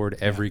across the board,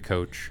 every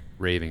coach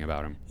raving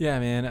about him. Yeah,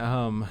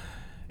 man.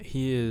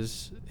 He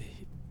is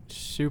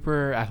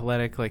super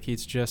athletic.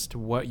 He's just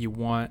what you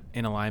want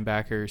in a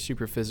linebacker.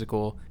 Super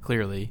physical,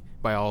 clearly,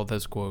 by all of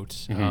those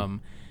quotes. Mm-hmm.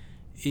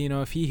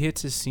 If he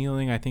hits his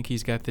ceiling, I think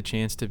he's got the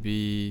chance to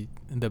be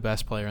the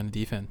best player on the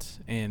defense.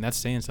 And that's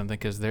saying something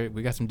because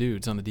we got some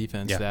dudes on the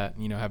defense that,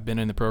 have been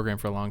in the program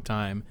for a long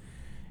time.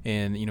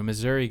 And,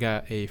 Missouri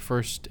got a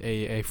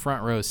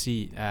front row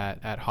seat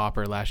at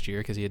Hopper last year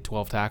because he had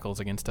 12 tackles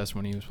against us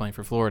when he was playing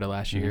for Florida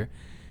last year.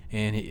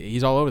 And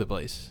he's all over the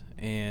place.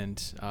 And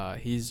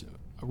he's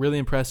really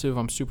impressive.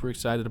 I'm super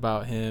excited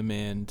about him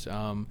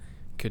and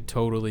could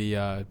totally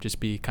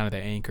just be kind of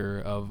the anchor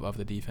of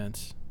the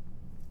defense.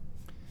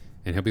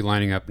 And he'll be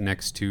lining up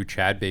next to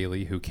Chad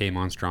Bailey, who came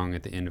on strong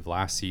at the end of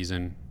last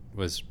season,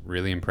 was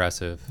really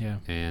impressive. Yeah.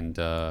 And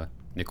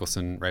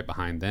Nicholson right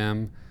behind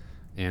them.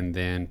 And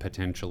then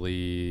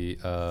potentially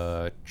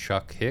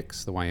Chuck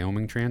Hicks, the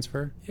Wyoming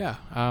transfer. Yeah,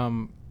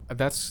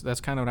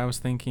 that's kind of what I was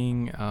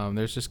thinking.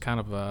 There's just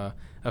kind of a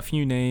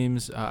few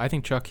names. I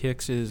think Chuck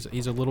Hicks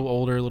he's a little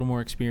older, a little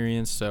more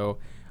experienced, so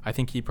I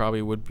think he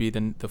probably would be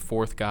the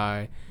fourth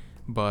guy.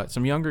 But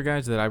some younger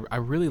guys that I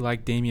really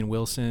like, Damian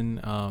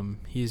Wilson.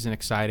 He's an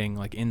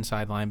exciting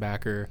inside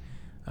linebacker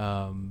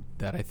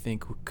that I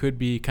think could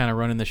be kind of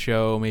running the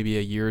show maybe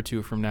a year or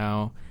two from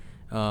now.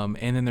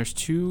 And then there's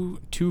two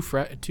true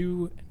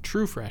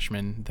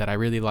freshmen that I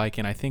really like,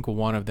 and I think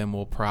one of them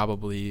will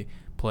probably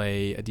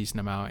play a decent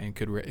amount and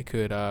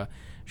could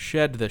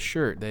shed the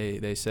shirt,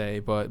 they say.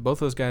 But both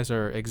those guys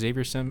are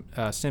Xavier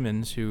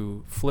Simmons,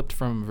 who flipped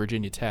from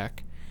Virginia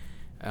Tech,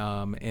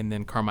 and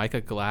then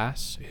Carmicah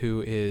Glass,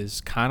 who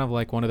is kind of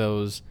like one of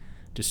those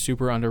just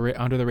super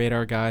under the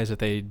radar guys that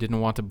they didn't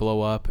want to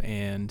blow up,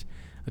 and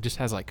just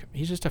has like,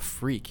 he's just a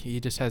freak. He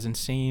just has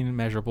insane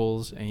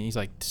measurables, and he's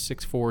like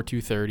 6'4",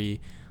 230,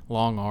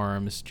 long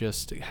arms,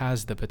 just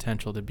has the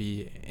potential to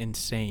be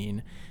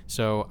insane.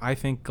 So I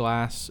think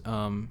Glass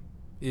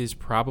is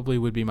probably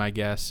would be my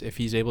guess. If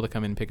he's able to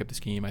come in and pick up the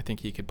scheme, I think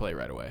he could play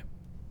right away.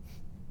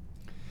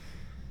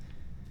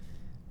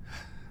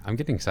 I'm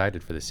getting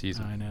excited for the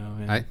season. I know,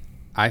 man.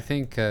 I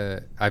think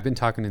I've been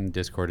talking in the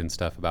Discord and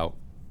stuff about,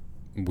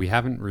 we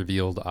haven't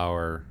revealed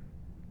our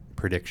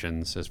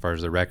predictions as far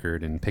as the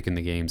record and picking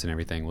the games and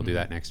everything. We'll do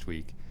that next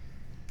week.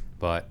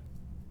 But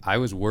I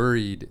was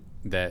worried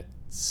that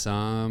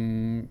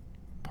some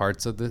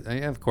parts of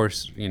the, of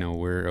course,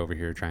 we're over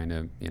here trying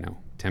to,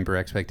 temper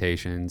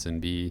expectations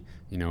and be,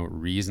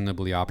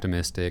 reasonably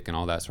optimistic and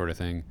all that sort of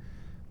thing.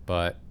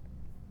 But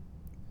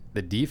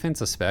the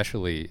defense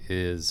especially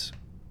is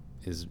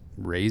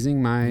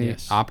raising my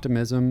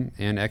optimism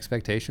and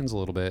expectations a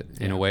little bit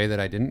in a way that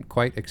I didn't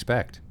quite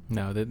expect.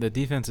 No, the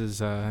defense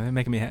is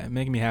making me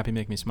happy,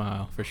 making me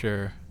smile for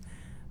sure.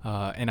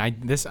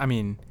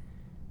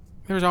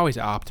 There's always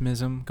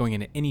optimism going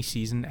into any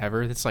season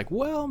ever. It's like,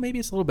 well, maybe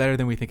it's a little better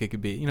than we think it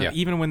could be.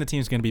 Even when the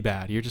team's going to be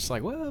bad, you're just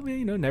like, well,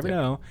 never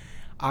know.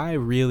 I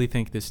really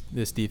think this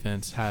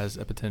defense has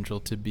a potential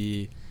to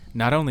be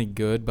not only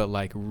good, but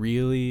like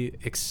really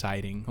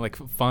exciting, like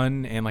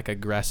fun and like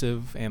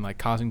aggressive and like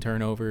causing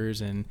turnovers.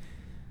 And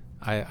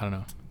I don't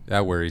know.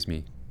 That worries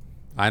me.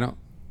 I don't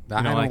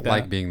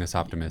like being this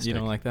optimistic. You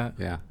don't like that?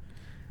 Yeah.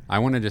 I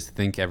want to just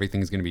think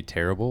everything's going to be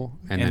terrible.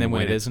 And then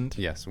when it isn't?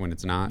 Yes, when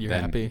it's not, you're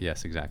happy?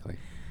 Yes, exactly.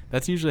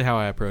 That's usually how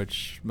I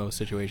approach most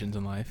situations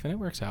in life, and it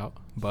works out.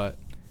 But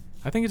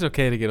I think it's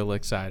okay to get a little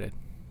excited.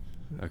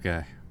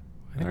 Okay.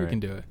 I think we can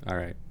do it. All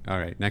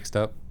right. Next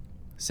up,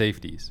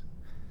 safeties.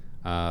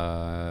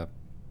 The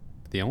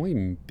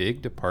only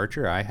big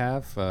departure I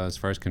have as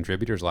far as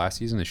contributors last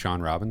season is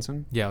Sean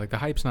Robinson. Yeah, like the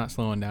hype's not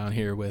slowing down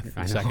here with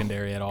the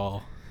secondary at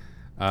all.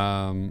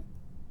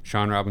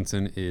 Sean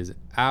Robinson is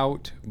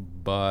out,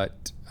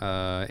 but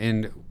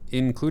and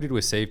included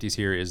with safeties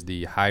here is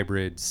the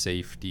hybrid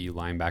safety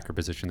linebacker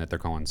position that they're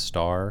calling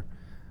star.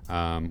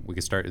 We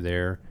could start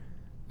there.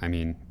 I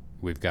mean,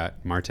 we've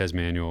got Martez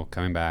Manuel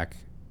coming back,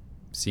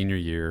 senior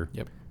year.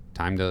 Yep.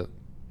 Time to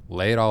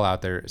lay it all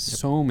out there. Yep.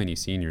 So many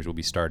seniors will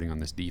be starting on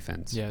this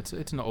defense. Yeah,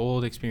 it's an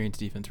old, experienced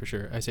defense for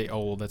sure. I say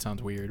old, that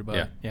sounds weird,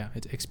 but yeah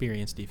it's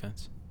experienced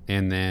defense.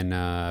 And then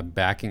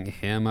backing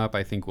him up,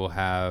 I think we'll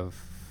have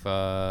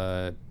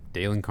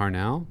Dalen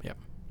Carnell. Yep.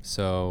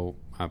 So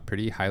a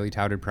pretty highly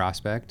touted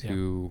prospect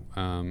who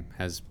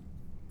has,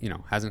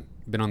 hasn't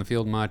been on the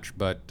field much,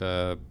 but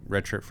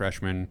redshirt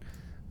freshman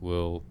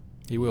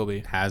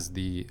has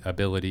the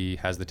ability,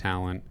 has the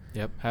talent.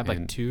 Yep. Had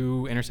like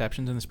 2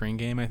 interceptions in the spring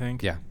game, I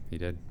think. Yeah, he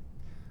did.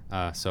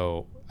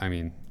 So, I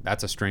mean,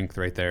 that's a strength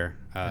right there.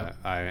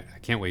 I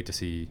can't wait to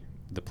see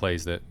the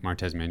plays that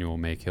Martez Manuel will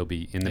make. He'll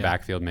be in the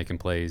backfield making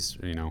plays,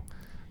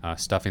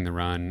 stuffing the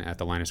run at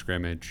the line of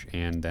scrimmage,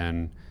 and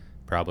then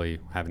probably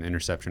have an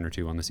interception or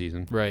 2 on the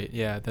season. Right,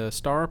 yeah. The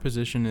star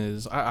position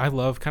is, I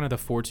love kind of the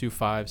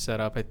 4-2-5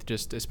 setup.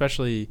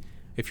 Especially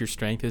if your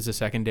strength is a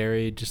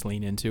secondary, just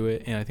lean into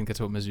it, and I think that's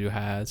what Mizzou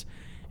has.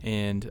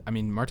 And, I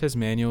mean, Martez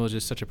Manuel is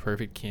just such a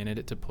perfect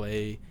candidate to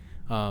play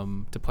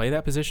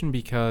that position,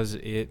 because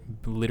it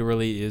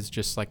literally is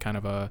just like kind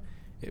of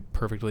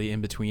perfectly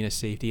in between a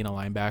safety and a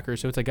linebacker.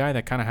 So it's a guy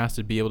that kind of has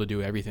to be able to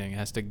do everything.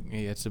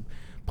 He has to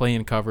play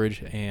in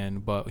coverage,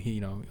 but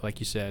he, like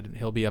you said,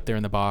 he'll be up there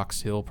in the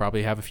box. He'll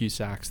probably have a few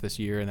sacks this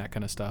year and that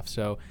kind of stuff.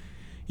 So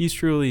he's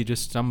truly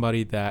just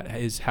somebody that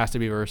has to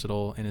be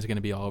versatile and is going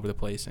to be all over the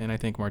place. And I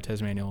think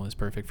Martez Manuel is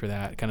perfect for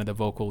that. Kind of the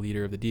vocal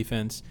leader of the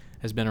defense,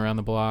 has been around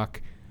the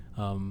block,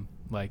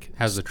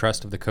 has the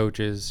trust of the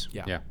coaches.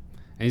 Yeah.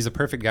 And he's a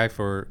perfect guy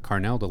for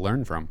Carnell to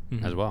learn from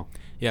as well.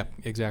 Yeah,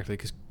 exactly.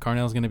 Because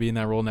Carnell's going to be in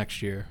that role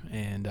next year,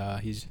 and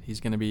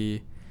he's going to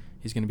be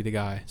the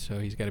guy. So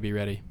he's got to be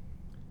ready.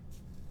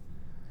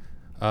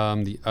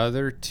 The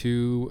other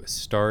 2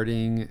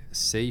 starting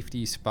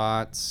safety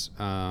spots,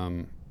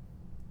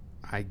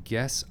 I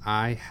guess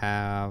I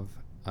have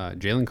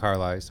Jalen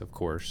Carlisle, of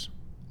course,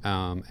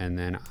 and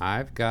then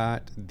I've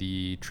got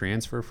the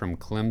transfer from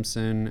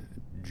Clemson,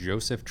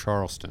 Joseph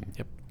Charleston.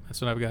 Yep,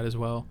 that's what I've got as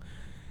well.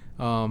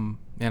 And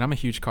I'm a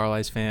huge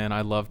Carlisle fan.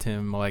 I loved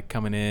him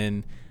coming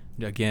in.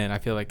 Again, I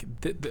feel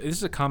like this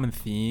is a common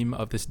theme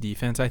of this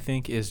defense, I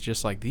think, is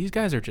just like these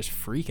guys are just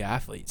freak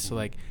athletes.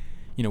 So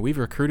we've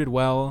recruited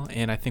well,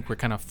 and I think we're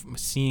kind of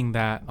seeing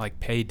that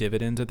pay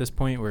dividends at this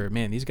point where,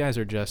 man, these guys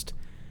are just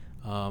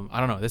I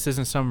don't know. This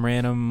isn't some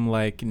random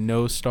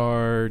no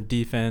star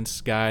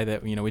defense guy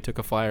that we took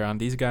a flyer on.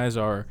 These guys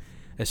are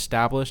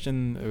established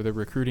in the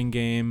recruiting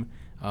game.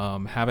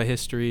 Have a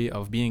history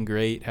of being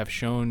great, have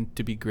shown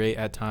to be great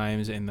at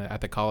times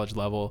at the college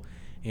level,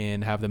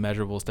 and have the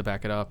measurables to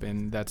back it up.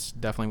 And that's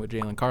definitely what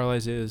Jalen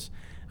Carlisle is.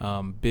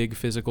 Big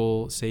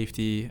physical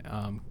safety.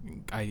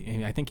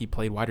 I think he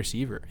played wide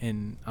receiver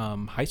in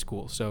high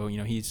school. So,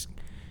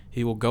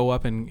 he will go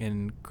up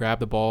and grab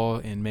the ball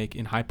and make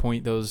and high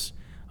point those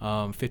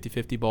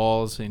 50-50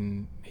 balls,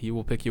 and he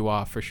will pick you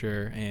off for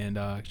sure. And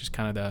just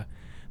kind of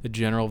the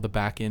general of the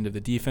back end of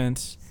the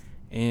defense.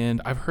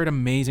 And I've heard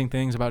amazing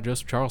things about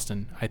Joseph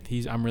Charleston.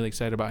 I'm really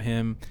excited about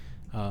him.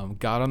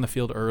 Got on the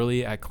field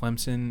early at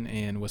Clemson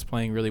and was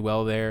playing really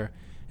well there.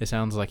 It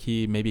sounds like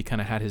he maybe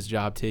kind of had his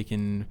job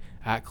taken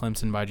at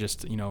Clemson by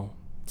just,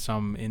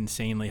 some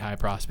insanely high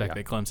prospect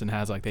that Clemson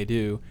has like they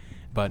do,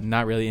 but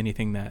not really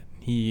anything that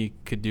he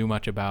could do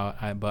much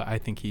about. But I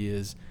think he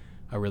is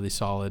a really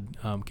solid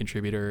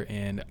contributor.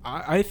 And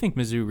I think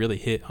Mizzou really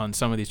hit on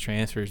some of these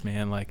transfers,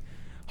 man, like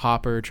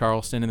Hopper,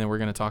 Charleston, and then we're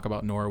going to talk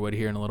about Norwood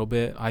here in a little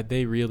bit.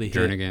 They really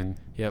hit. Jernigan.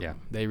 Yep. Yeah.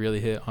 They really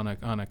hit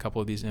on a couple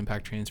of these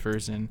impact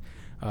transfers, and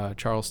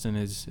Charleston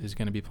is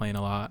going to be playing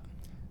a lot.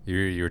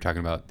 You were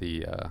talking about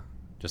the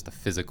just the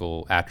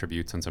physical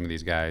attributes on some of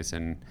these guys,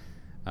 and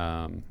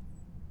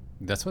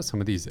that's what some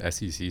of these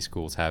SEC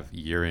schools have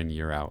year in,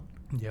 year out.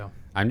 Yeah.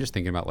 I'm just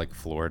thinking about like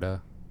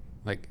Florida,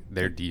 like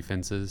their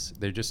defenses.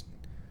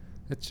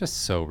 It's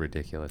just so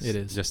ridiculous. It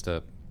is.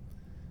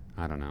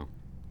 I don't know.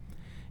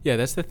 Yeah,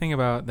 that's the thing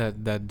about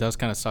that does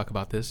kind of suck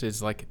about this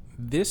is like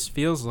this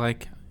feels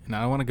like, and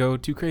I don't want to go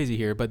too crazy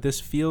here, but this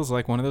feels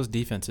like one of those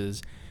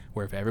defenses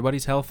where if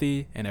everybody's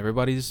healthy and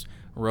everybody's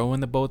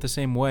rowing the boat the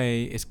same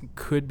way, it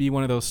could be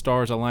one of those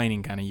stars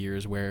aligning kind of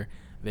years where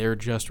they're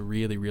just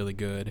really, really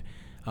good.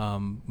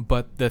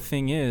 But the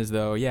thing is,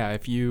 though,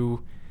 if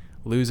you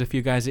lose a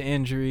few guys to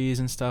injuries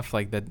and stuff,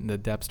 like the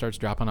depth starts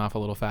dropping off a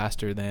little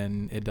faster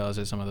than it does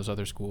at some of those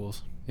other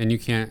schools. And you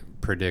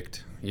can't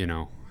predict,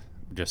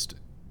 just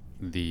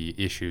the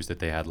issues that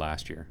they had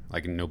last year.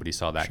 Like nobody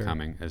saw that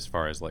coming as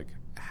far as like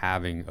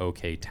having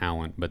okay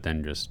talent, but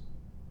then just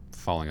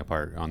falling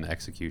apart on the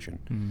execution.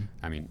 Mm-hmm.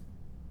 I mean,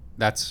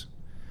 that's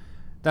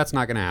not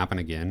going to happen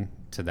again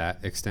to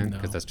that extent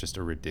because that's just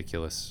a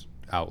ridiculous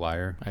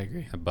outlier. I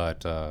agree.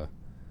 But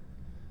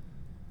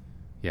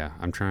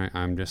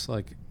I'm just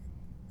like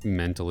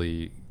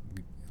mentally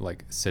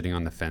like sitting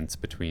on the fence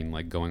between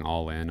like going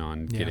all in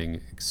on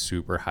getting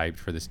super hyped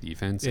for this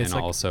defense and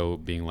like, also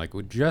being like,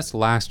 well, just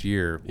last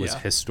year was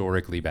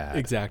historically bad.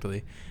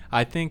 Exactly.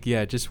 I think,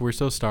 just we're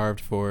so starved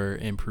for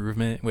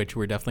improvement, which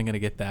we're definitely going to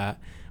get that.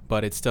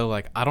 But it's still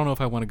like, I don't know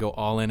if I want to go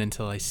all in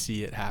until I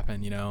see it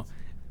happen,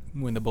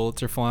 When the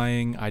bullets are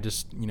flying, I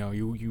just,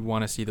 you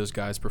want to see those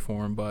guys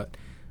perform. But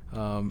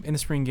in the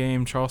spring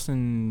game,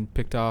 Charleston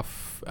picked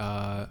off,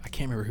 I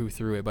can't remember who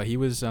threw it, but he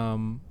was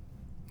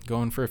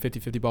going for a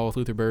 50-50 ball with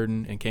Luther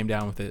Burden and came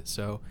down with it.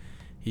 So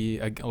he,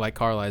 like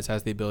Carlisle,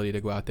 has the ability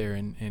to go out there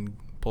and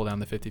pull down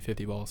the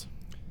 50-50 balls.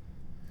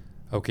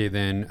 Okay,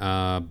 then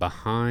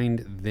behind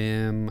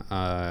them,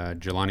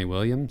 Jelani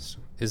Williams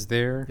is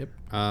there,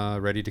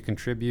 ready to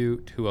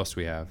contribute. Who else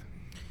do we have?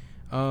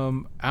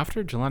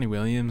 After Jelani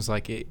Williams,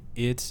 like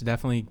it's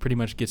definitely pretty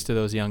much gets to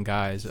those young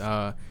guys.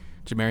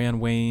 Jamarion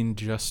Wayne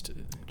just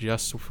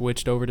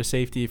switched over to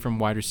safety from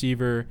wide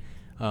receiver.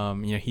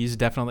 He's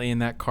definitely in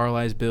that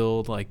Carlisle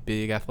build, like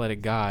big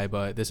athletic guy,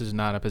 but this is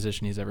not a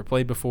position he's ever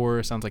played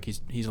before. Sounds like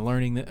he's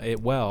learning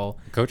it well.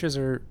 Coaches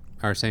are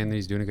saying that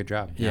he's doing a good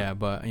job. Yeah,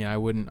 but I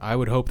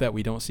would hope that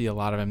we don't see a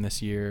lot of him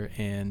this year,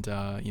 and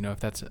if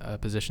that's a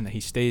position that he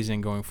stays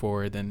in going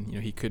forward, then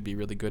he could be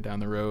really good down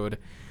the road.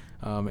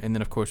 And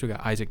then of course we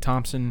got Isaac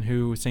Thompson,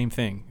 who same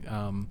thing,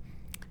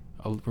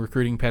 a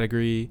recruiting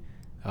pedigree,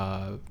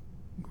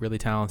 really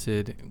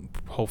talented.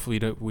 Hopefully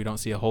we don't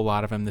see a whole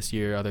lot of him this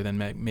year, other than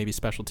maybe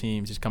special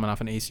teams. He's coming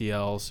off an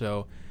ACL,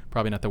 so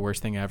probably not the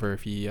worst thing ever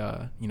if he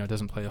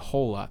doesn't play a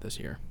whole lot this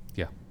year.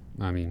 Yeah,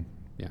 I mean.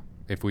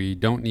 If we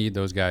don't need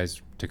those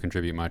guys to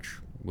contribute much,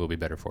 we'll be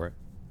better for it.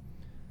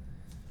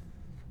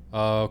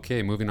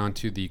 Okay, moving on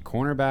to the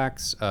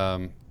cornerbacks.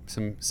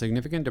 Some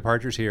significant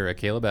departures here.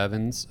 Caleb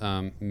Evans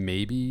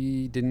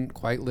maybe didn't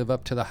quite live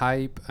up to the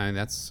hype. And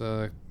that's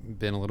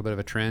been a little bit of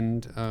a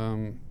trend.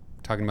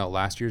 Talking about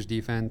last year's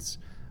defense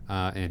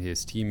and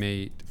his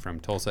teammate from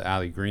Tulsa,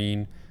 Allie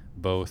Green,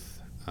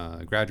 both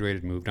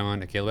graduated, moved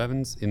on. Caleb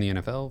Evans in the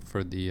NFL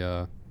for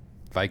the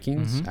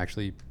Vikings,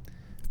 actually.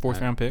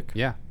 Fourth-round pick.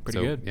 Yeah.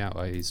 Pretty good.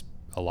 Yeah, he's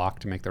a lock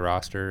to make the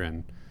roster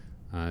and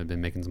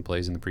been making some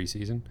plays in the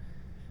preseason.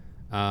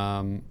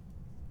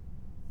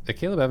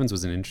 Caleb Evans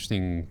was an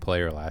interesting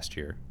player last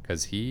year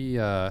because he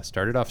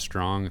started off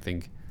strong. I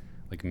think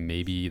like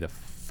maybe the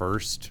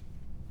first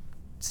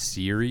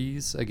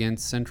series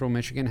against Central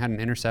Michigan had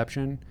an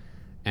interception.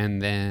 And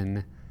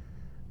then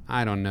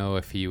I don't know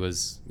if he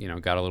was,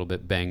 got a little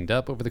bit banged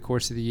up over the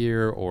course of the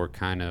year or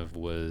kind of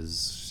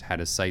had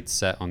his sights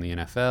set on the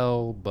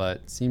NFL,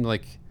 but seemed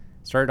like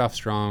started off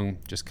strong,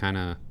 just kind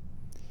of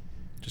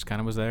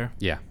was there.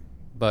 Yeah,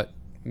 but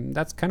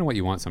that's kind of what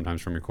you want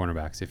sometimes from your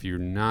cornerbacks. If you're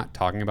not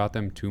talking about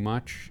them too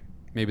much,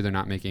 maybe they're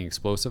not making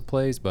explosive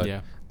plays, but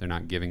they're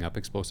not giving up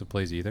explosive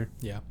plays either.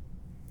 Yeah.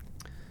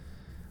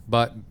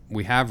 But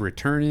we have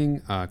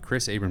returning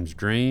Chris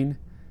Abrams-Drain,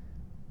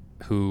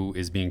 who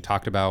is being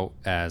talked about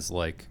as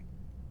like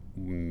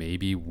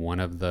maybe one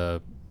of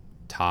the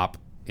top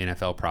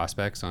NFL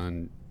prospects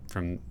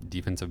from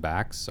defensive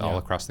backs all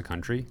across the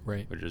country,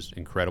 right? Which is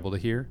incredible to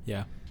hear.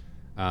 Yeah.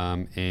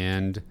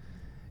 And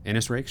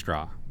Ennis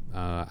Rakestraw,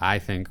 I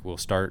think, will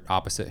start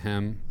opposite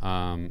him,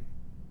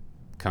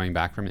 coming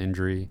back from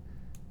injury.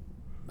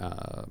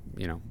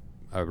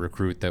 A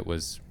recruit that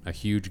was a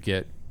huge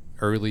get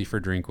early for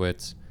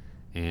Drinkwitz,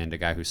 and a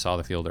guy who saw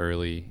the field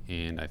early,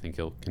 and I think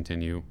he'll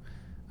continue.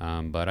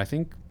 But I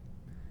think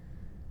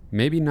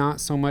maybe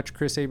not so much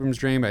Chris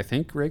Abrams-Drain, but I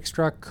think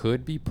Rakestraw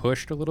could be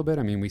pushed a little bit.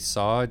 I mean, we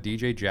saw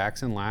DJ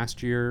Jackson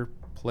last year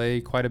play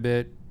quite a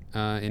bit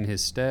in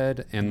his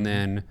stead, and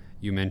then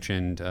you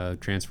mentioned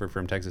transfer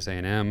from Texas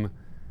A&M,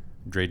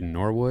 Drayden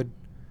Norwood.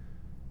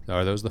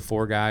 Are those the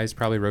four guys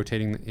probably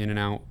rotating in and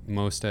out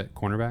most at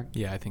cornerback?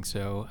 Yeah, I think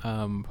so.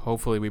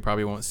 Hopefully we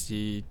probably won't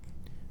see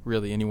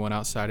really anyone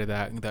outside of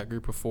that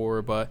group of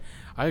four, but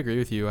I agree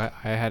with you. I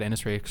had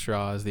Ennis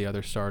Rakestraw as the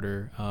other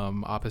starter,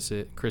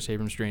 opposite Chris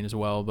Abrams-Drain as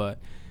well, but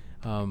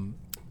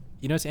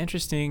it's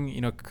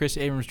interesting. Chris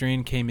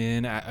Abrams-Drain came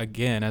in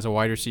again as a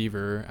wide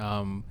receiver,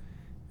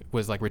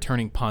 was like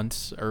returning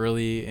punts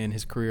early in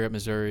his career at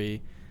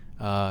Missouri.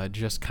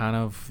 Just kind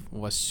of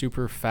was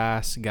super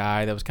fast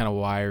guy that was kind of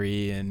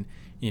wiry and,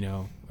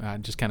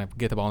 just kind of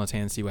get the ball in his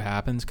hand and see what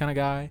happens kind of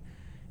guy.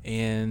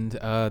 And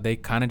they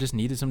kind of just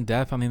needed some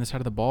depth on the other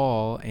side of the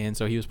ball. And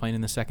so he was playing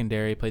in the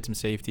secondary, played some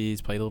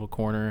safeties, played a little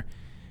corner.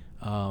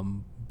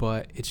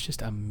 But it's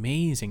just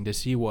amazing to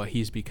see what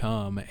he's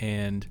become.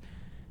 And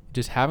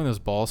just having those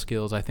ball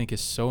skills, I think,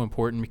 is so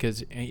important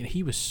because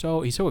he's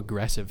so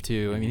aggressive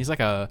too. I mean, he's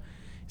like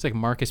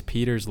Marcus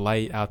Peters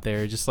light out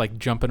there, just like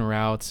jumping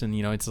routes, and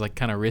it's like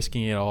kind of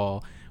risking it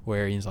all.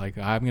 Where he's like,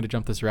 I'm gonna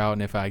jump this route,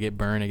 and if I get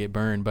burned, I get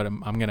burned. But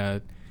I'm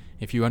gonna,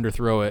 if you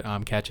underthrow it,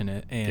 I'm catching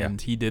it.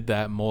 And he did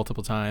that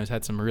multiple times.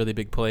 Had some really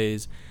big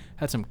plays.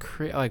 Had some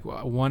like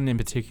one in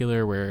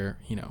particular where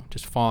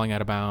just falling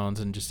out of bounds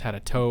and just had a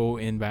toe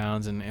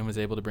inbounds and was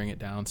able to bring it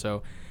down.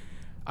 So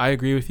I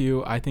agree with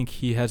you. I think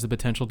he has the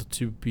potential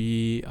to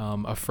be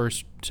a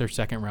first or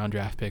second round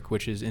draft pick,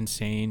 which is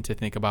insane to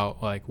think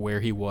about, like where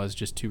he was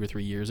just 2 or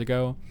 3 years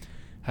ago.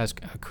 Has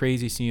a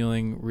crazy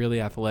ceiling, really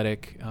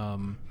athletic,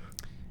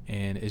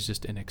 and is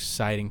just an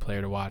exciting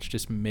player to watch.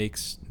 Just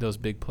makes those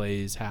big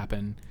plays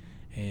happen.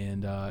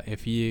 And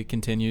if he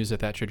continues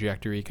at that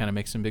trajectory, kind of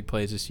makes some big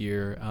plays this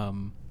year,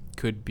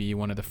 could be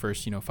one of the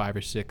first 5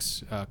 or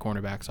 6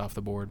 cornerbacks off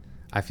the board.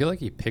 I feel like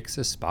he picks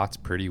his spots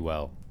pretty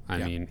well. I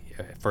mean,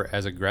 for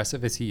as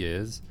aggressive as he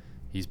is,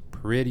 he's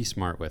pretty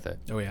smart with it.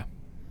 Oh yeah,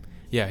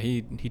 yeah.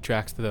 He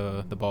tracks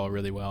the ball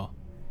really well,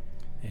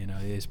 and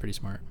he is pretty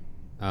smart.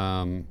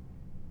 You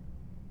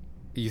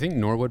think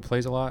Norwood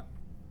plays a lot?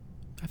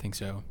 I think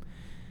so.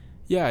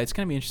 Yeah, it's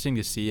going to be interesting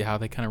to see how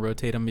they kind of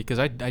rotate him because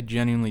I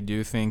genuinely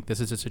do think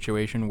this is a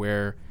situation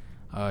where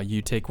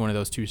you take one of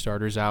those 2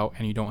 starters out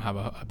and you don't have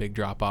a big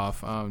drop off.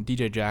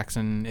 DJ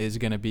Jackson is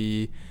going to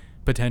be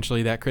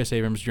potentially that Chris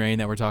Abrams-Drain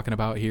that we're talking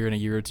about here in a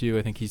year or two.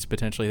 I think he's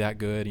potentially that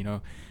good.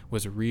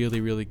 Was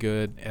really, really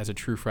good as a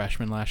true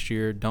freshman last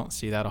year. Don't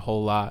see that a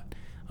whole lot.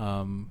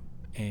 Had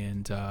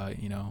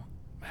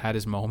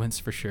his moments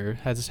for sure.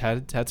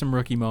 Had some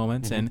rookie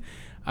moments. Mm-hmm. And,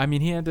 I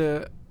mean, he had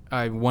to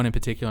one in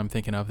particular I'm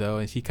thinking of, though,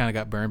 is he kind of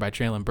got burned by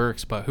Traylon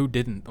Burks, but who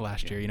didn't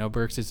last year?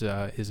 Burks is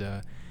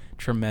a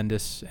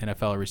tremendous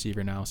NFL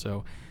receiver now.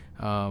 So,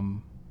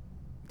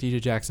 DJ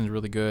Jackson's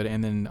really good,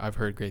 and then I've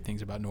heard great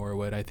things about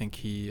Norwood. I think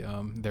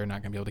they're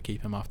not going to be able to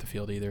keep him off the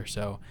field either.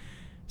 So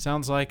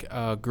sounds like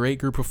a great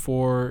group of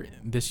 4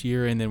 this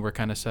year, and then we're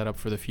kind of set up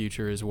for the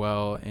future as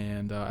well.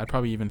 And I'd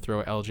probably even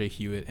throw LJ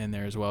Hewitt in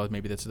there as well.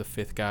 Maybe that's the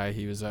 5th guy.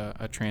 He was a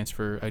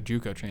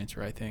JUCO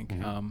transfer, I think.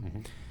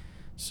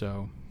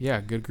 So, yeah,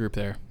 good group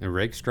there. And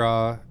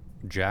Rakestraw,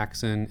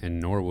 Jackson,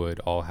 and Norwood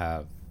all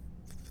have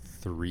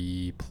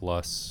 3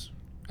 plus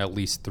at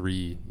least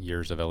 3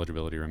 years of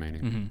eligibility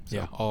remaining. Mm-hmm. So.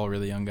 Yeah, all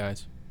really young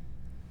guys.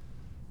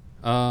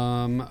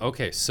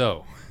 Okay,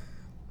 so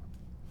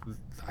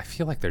I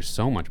feel like there's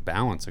so much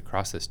balance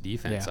across this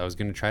defense. Yeah.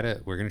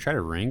 We're gonna try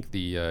to rank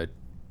the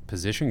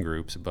position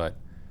groups, but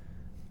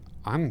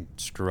I'm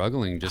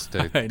struggling just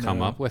to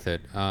come up with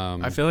it.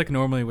 I feel like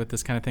normally with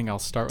this kind of thing, I'll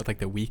start with like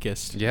the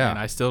weakest. Yeah. And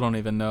I still don't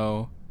even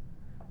know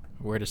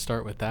where to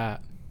start with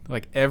that.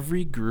 Like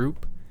every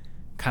group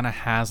kind of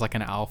has like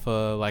an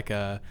alpha, like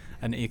an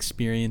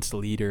experienced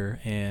leader,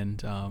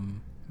 and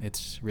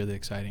it's really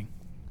exciting.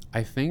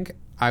 I think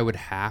I would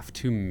have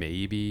to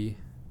maybe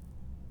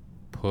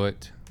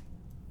put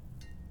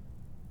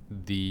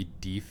the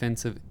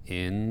defensive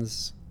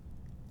ends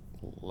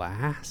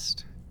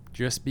last,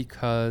 just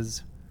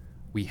because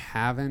we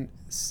haven't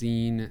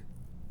seen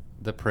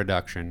the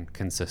production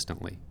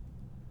consistently.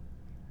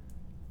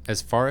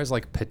 As far as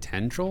like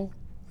potential,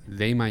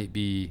 they might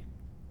be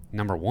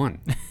number 1.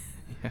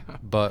 Yeah.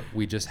 But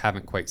we just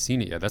haven't quite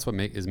seen it yet. That's what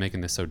is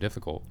making this so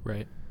difficult.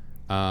 Right.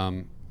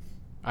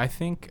 I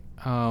think,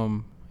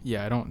 I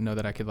don't know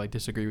that I could like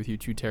disagree with you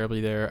too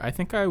terribly there. I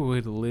think I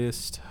would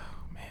list,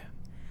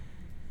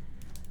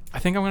 I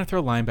think I'm going to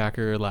throw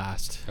linebacker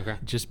last. Okay.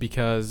 Just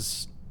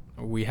because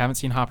we haven't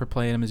seen Hopper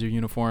play in a Mizzou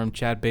uniform.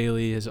 Chad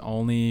Bailey has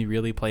only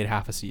really played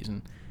half a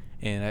season.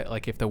 And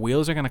if the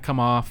wheels are going to come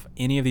off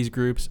any of these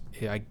groups,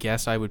 I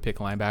guess I would pick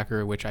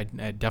linebacker, which I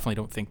definitely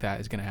don't think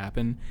that is going to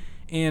happen.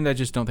 And I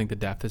just don't think the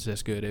depth is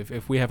as good.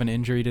 If we have an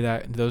injury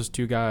to those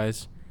two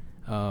guys,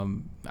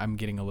 I'm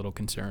getting a little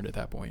concerned at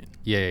that point.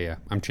 Yeah.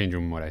 I'm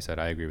changing what I said.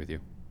 I agree with you.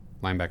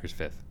 Linebacker's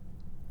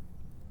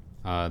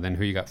 5th. Then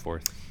who you got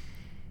 4th?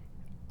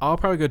 I'll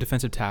probably go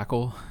defensive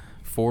tackle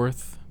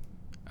 4th.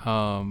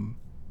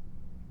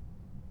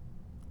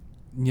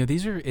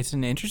 It's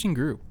an interesting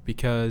group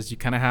because you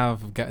kind of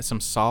have got some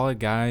solid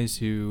guys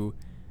who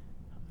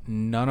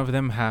none of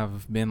them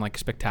have been like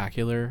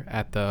spectacular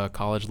at the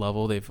college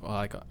level. They've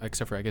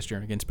except for I guess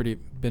Jernigan's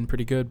been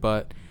pretty good,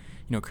 but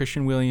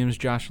Christian Williams,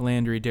 Josh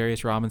Landry,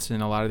 Darius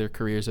Robinson, a lot of their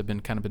careers have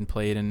been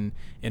played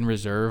in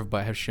reserve,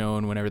 but have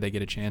shown whenever they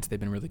get a chance they've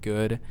been really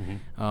good.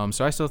 Mm-hmm.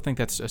 So I still think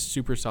that's a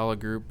super solid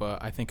group,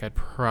 but I think I'd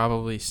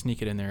probably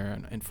sneak it in there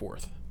in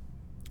 4th.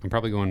 I'm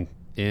probably going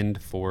end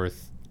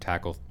 4th,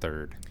 tackle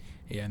 3rd.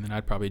 Yeah, and then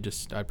I'd probably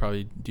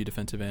do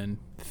defensive end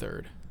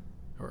 3rd,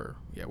 or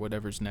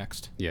whatever's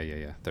next. Yeah,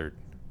 3rd.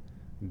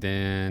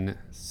 Then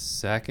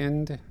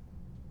 2nd,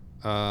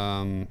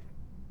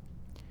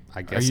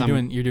 I guess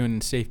you're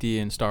doing safety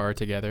and star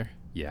together?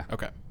 Yeah.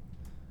 Okay.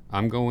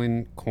 I'm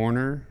going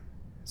corner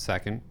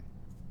 2nd,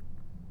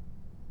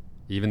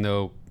 even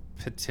though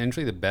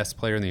potentially the best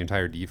player in the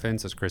entire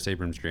defense is Chris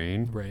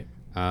Abrams-Drain. Right.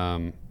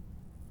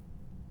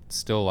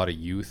 Still a lot of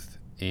youth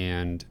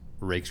and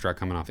Rakestraw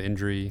coming off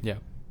injury. Yeah.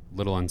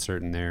 Little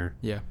uncertain there.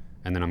 Yeah.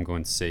 And then I'm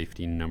going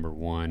safety number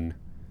 1.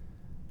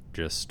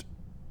 Just,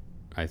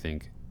 I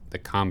think, the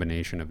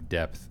combination of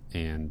depth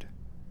and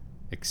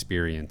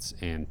experience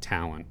and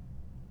talent.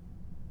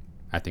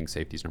 I think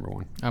safety's number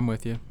 1. I'm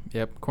with you.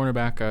 Yep.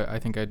 Cornerback, I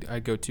think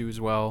I'd go 2 as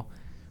well.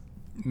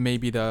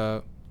 Maybe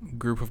the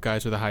group of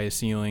guys with the highest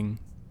ceiling,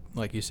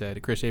 like you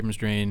said, Chris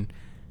Abrams-Drain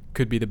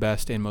could be the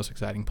best and most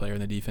exciting player in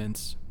the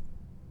defense.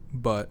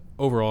 But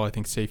overall, I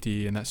think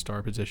safety in that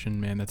star position,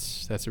 man,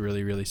 that's a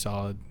really, really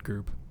solid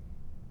group.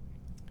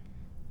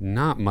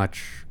 Not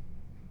much.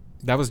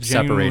 That was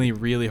genuinely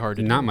really hard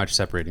to do. Not much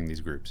separating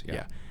these groups.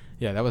 Yeah.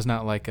 That was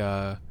not like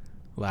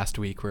last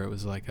week where it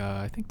was like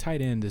I think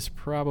tight end is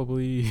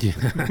probably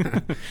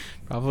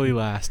probably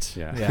last.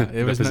 Yeah.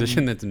 It was a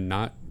position that's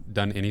not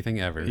done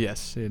anything ever.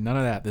 Yes, none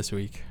of that this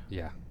week.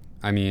 Yeah,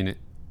 I mean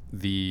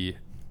the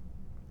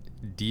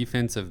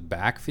defensive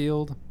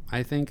backfield,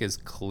 I think, is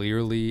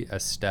clearly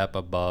a step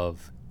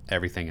above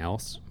everything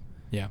else.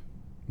 Yeah.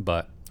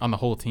 But on the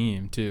whole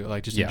team, too,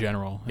 like just in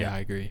general. Yeah, I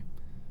agree.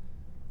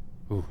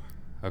 Ooh,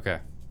 okay.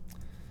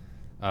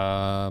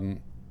 There's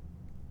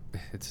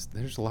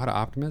a lot of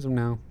optimism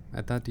now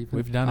at that defense.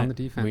 We've done it. The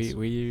defense.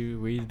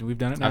 We've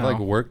done it now. I've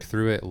worked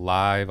through it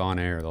live on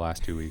air the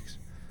last 2 weeks.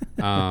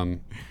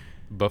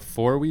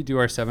 Before we do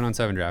our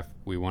 7-on-7 draft,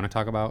 we want to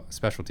talk about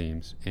special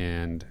teams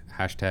and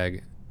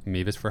hashtag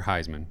Mavis for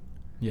Heisman.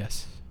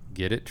 Yes.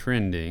 Get it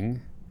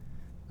trending.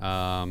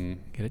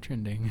 Get it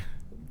trending.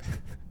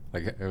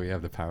 Like we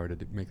have the power to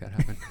make that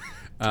happen.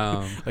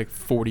 Like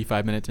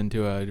 45 minutes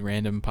into a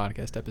random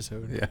podcast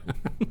episode.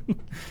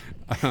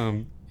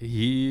 Yeah.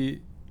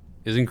 He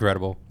is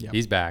incredible. Yep.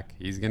 He's back.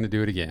 He's going to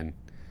do it again.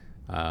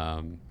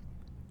 I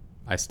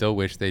still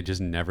wish they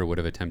just never would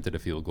have attempted a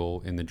field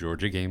goal in the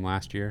Georgia game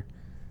last year.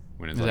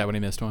 Is that when he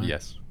missed one?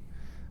 Yes.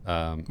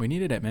 We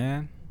needed it,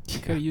 man. We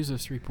could have used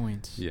those 3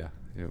 points. Yeah.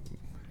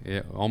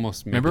 It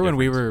almost made Remember when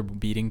we were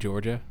beating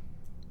Georgia?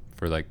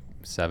 For like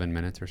 7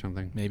 minutes or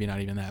something? Maybe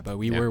not even that, but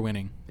we were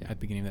winning at the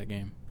beginning of that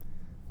game.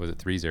 Was it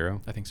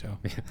 3-0? I think so.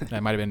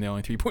 That might have been the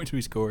only 3 points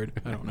we scored.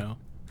 I don't know.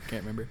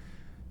 Can't remember.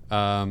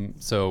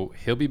 So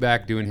he'll be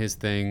back doing his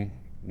thing.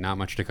 Not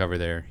much to cover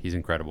there. He's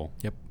incredible.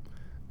 Yep.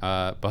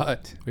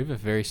 But we have a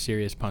very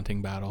serious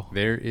punting battle.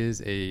 There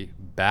is a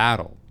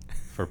battle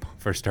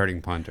for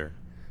starting punter.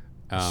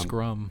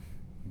 Scrum.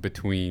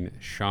 Between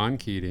Sean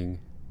Keating,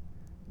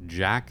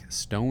 Jack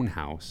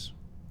Stonehouse,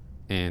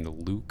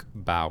 and Luke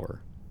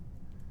Bauer.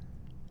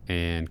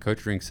 And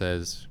Coach Rink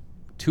says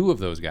 2 of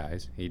those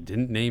guys, he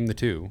didn't name the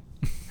 2,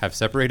 have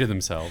separated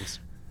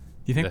themselves.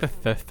 Do you think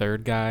the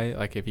third guy,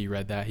 like if he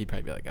read that, he'd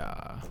probably be like,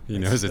 he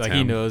knows it's like him.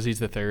 He knows he's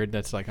the third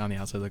that's like on the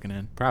outside looking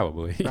in.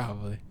 Probably.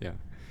 Yeah.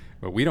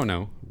 But we don't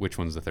know which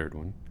one's the third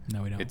one.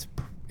 No, we don't.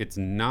 It's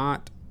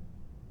not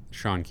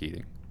Sean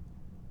Keating,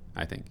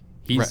 I think.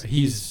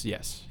 He's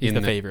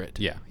the favorite.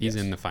 Yeah, he's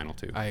in the final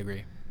 2. I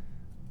agree.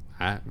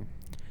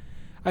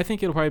 I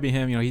think it'll probably be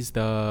him. He's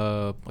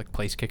the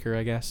place kicker,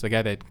 I guess. The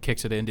guy that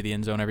kicks it into the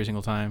end zone every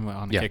single time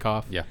on the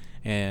kickoff. Yeah.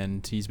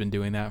 And he's been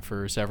doing that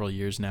for several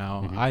years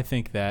now. Mm-hmm. I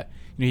think that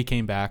he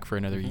came back for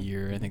another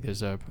year. I think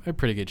there's a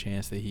pretty good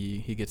chance that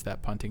he gets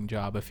that punting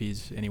job if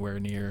he's anywhere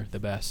near the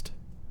best.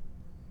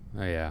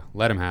 Oh, yeah.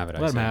 Let him have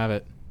it. Let him have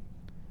it.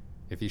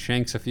 If he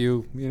shanks a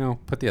few,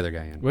 put the other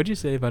guy in. What did you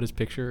say about his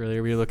picture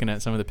earlier? We were looking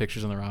at some of the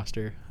pictures on the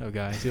roster of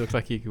guys. He looks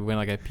like he could win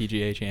like a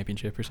PGA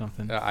championship or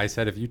something. I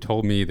said if you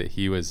told me that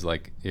he was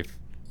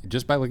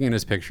just by looking at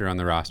his picture on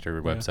the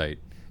roster website,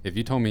 if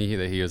you told me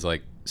that he was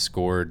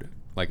scored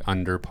like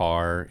under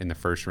par in the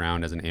first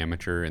round as an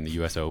amateur in the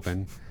U.S.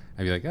 Open,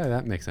 I'd be like, oh,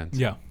 that makes sense.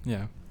 Yeah,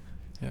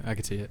 I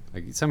could see it.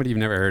 Like somebody you've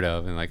never heard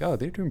of, and like, oh,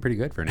 they're doing pretty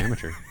good for an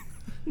amateur.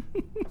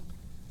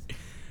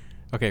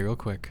 Okay, real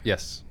quick.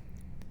 Yes.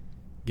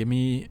 Give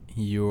me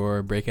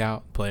your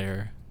breakout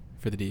player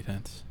for the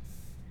defense.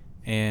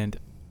 And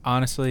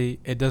honestly,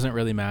 it doesn't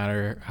really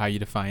matter how you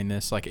define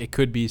this. Like, it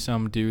could be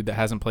some dude that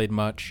hasn't played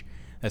much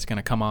that's going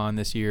to come on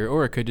this year,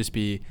 or it could just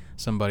be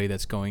somebody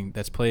that's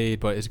played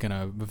but is going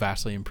to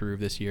vastly improve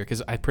this year.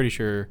 Because I'm pretty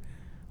sure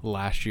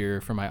last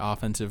year for my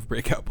offensive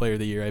breakout player of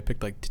the year, I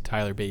picked like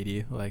Tyler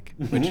Beatty,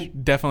 which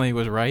definitely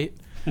was right,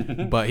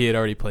 but he had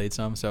already played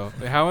some. So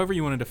however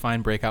you want to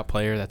define breakout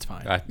player, that's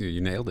fine. You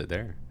nailed it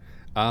there.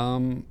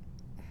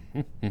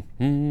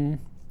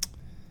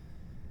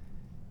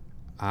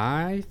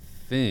 I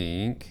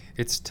think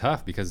it's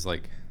tough because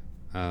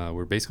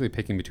we're basically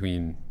picking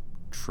between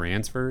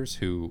transfers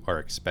who are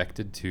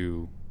expected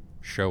to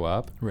show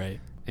up, right,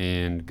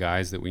 and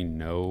guys that we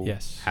know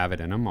have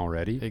it in them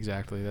already.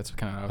 Exactly. That's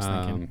kind of what I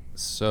was thinking.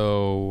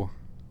 So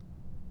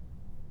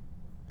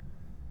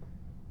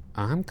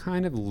I'm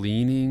kind of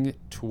leaning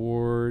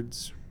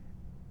towards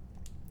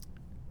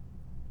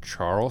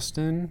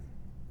Charleston,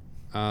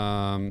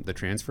 the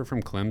transfer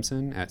from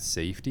Clemson at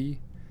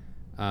safety.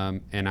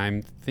 And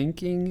I'm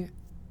thinking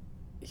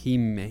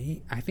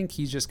I think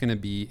he's just going to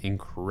be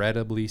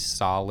incredibly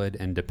solid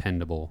and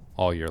dependable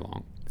all year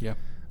long. Yeah.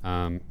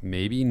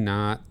 Maybe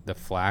not the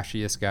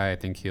flashiest guy. I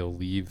think he'll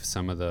leave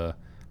some of the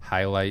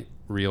highlight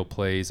reel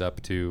plays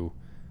up to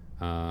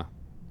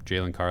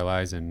Jalen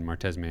Carlisle and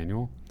Martez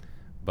Manuel.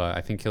 But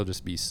I think he'll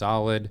just be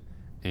solid,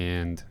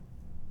 and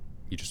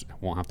you just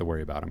won't have to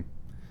worry about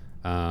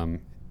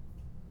him.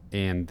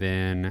 And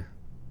then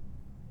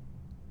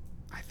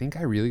I think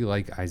I really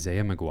like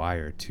Isaiah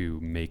McGuire to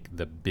make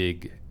the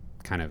big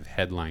kind of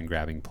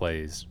headline-grabbing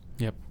plays.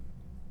 Yep.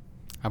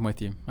 I'm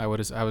with you. I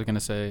was going to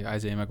say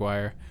Isaiah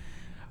McGuire.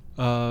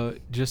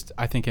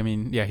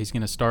 He's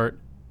going to start.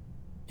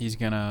 He's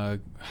going to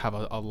have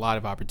a lot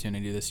of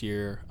opportunity this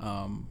year.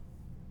 I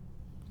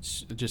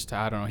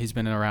don't know. He's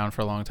been around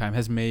for a long time,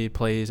 has made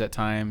plays at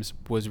times,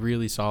 was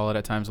really solid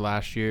at times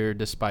last year,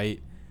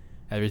 despite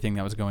everything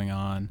that was going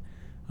on.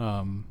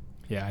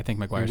 I think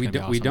McGuire's going to be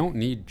awesome. We don't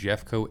need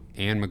Jeffcoat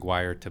and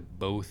McGuire to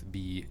both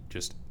be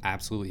just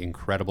absolutely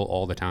incredible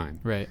all the time.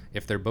 Right.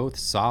 If they're both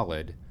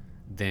solid,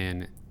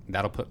 then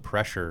that'll put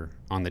pressure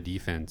on the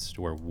defense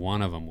to where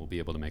one of them will be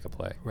able to make a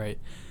play. Right.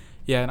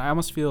 Yeah, and I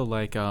almost feel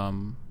like,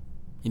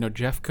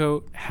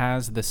 Jeffcoat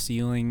has the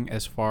ceiling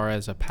as far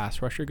as a pass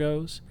rusher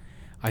goes.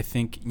 I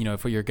think,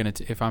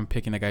 if I'm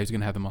picking the guy who's going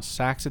to have the most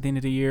sacks at the end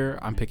of the year,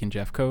 I'm picking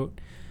Jeffcoat.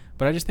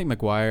 But I just think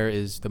McGuire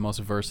is the most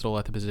versatile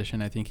at the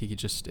position. I think he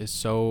is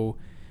so,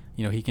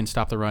 he can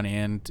stop the run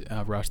and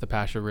rush the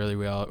passer really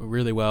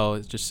well.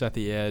 It's just set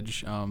the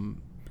edge.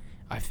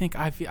 I think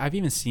I've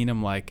even seen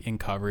him in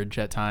coverage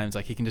at times.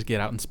 He can just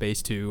get out in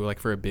space too.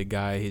 For a big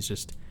guy,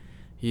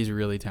 he's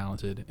really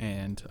talented,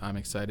 and I'm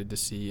excited to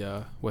see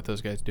what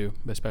those guys do,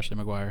 especially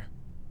McGuire.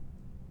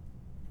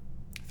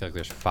 I feel like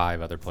there's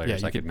 5 other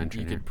players I could mention.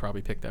 You could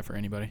probably pick that for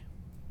anybody.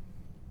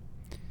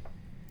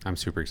 I'm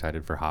super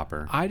excited for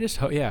Hopper. I just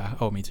hope,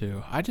 me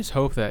too. I just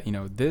hope that,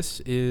 this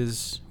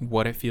is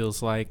what it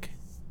feels like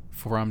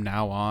from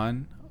now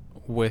on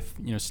with,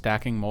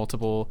 stacking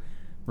multiple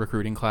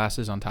recruiting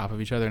classes on top of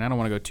each other. And I don't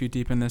want to go too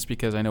deep in this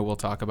because I know we'll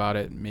talk about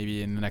it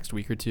maybe in the next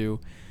week or two,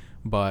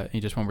 but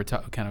just when we're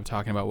kind of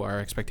talking about what our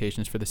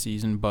expectations for the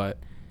season. But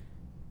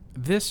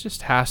this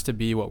just has to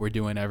be what we're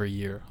doing every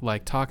year.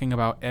 Talking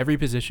about every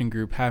position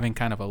group having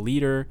kind of a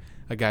leader,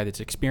 a guy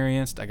that's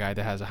experienced, a guy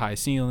that has a high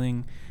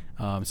ceiling,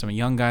 some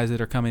young guys that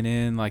are coming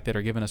in, that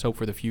are giving us hope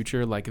for the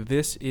future.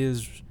 This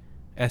is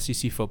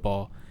SEC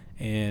football,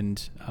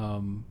 and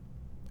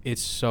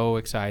it's so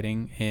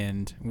exciting.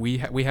 And I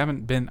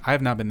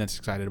have not been this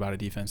excited about a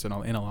defense in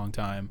a long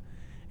time.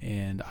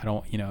 And I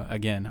don't,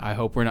 again, I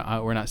hope we're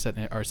not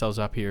setting ourselves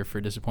up here for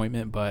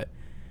disappointment, but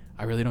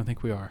I really don't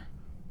think we are.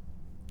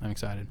 I'm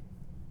excited.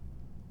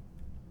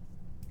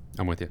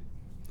 I'm with you.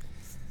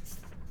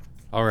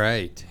 All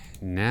right,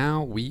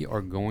 now we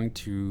are going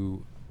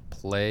to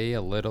play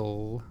a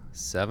little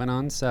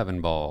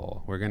 7-on-7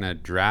 ball. We're going to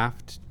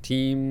draft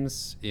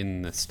teams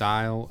in the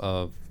style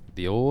of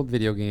the old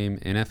video game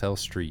NFL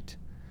Street.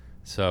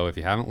 So if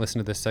you haven't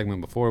listened to this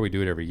segment before, we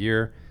do it every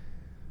year.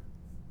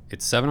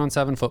 It's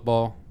 7-on-7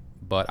 football,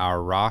 but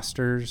our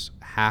rosters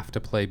have to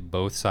play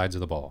both sides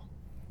of the ball.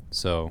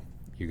 So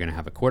you're going to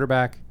have a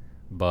quarterback,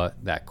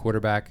 but that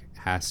quarterback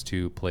has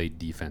to play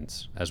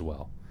defense as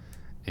well.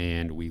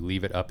 And we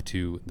leave it up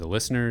to the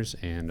listeners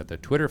and the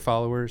Twitter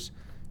followers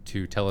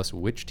to tell us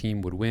which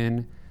team would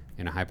win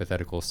in a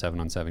hypothetical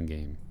 7-on-7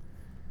 game.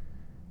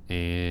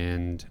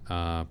 And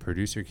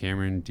producer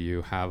Cameron, do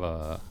you have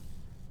a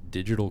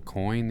digital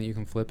coin that you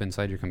can flip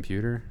inside your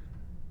computer?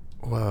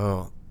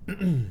 Well,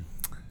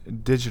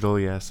 digital,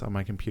 yes, on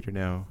my computer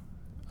now.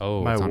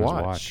 Oh, my it's on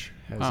watch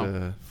his has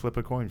a flip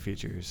a coin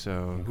feature, so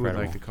Incredible. Who would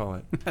like to call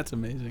it? That's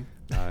amazing.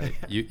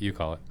 You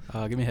call it.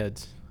 Give me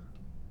heads.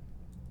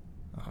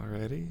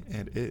 Alrighty,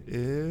 and it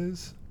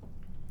is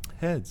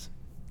heads.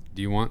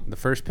 Do you want the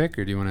first pick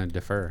or do you want to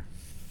defer?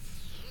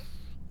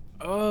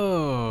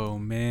 Oh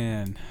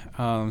man.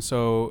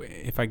 So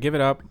if I give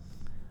it up,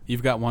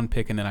 you've got one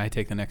pick, and then I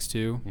take the next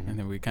two, Mhm. and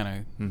then we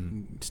kind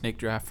of snake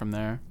draft from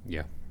there.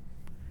 Yeah.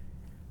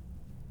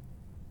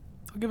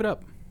 I'll give it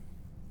up.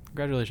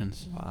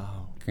 Congratulations.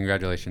 Wow.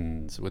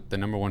 Congratulations with the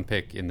number 1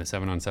 pick in the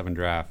 7-on-7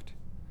 draft.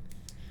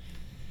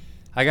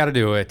 I got to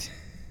do it.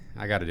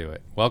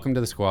 Welcome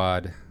to the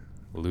squad,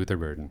 Luther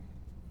Burden.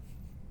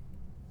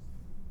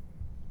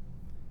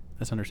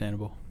 That's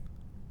understandable.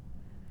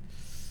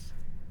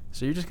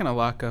 So you're just gonna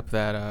lock up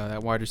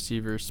that wide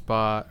receiver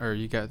spot, or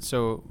you got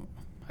so.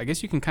 I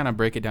guess you can kind of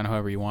break it down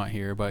however you want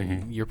here,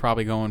 but you're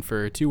probably going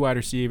for 2 wide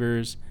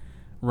receivers,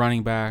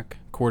 running back,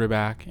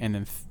 quarterback, and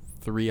then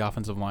 3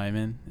 offensive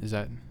linemen. Is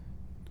that?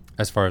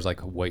 As far as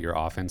like what your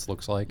offense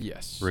looks like?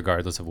 Yes.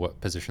 Regardless of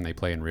what position they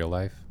play in real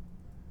life?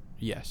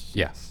 Yes.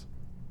 Yes.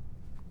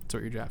 That's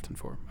what you're drafting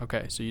for.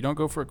 Okay, so you don't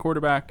go for a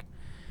quarterback.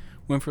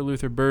 Went for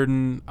Luther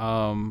Burden.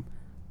 I'm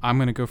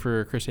going to go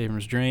for Chris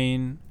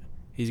Abrams-Drain.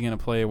 He's going to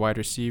play wide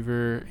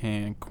receiver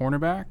and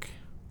cornerback.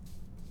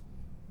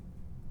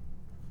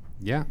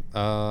 Yeah.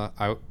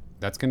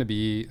 That's going to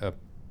be a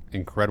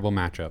incredible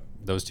matchup.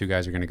 Those 2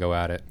 guys are going to go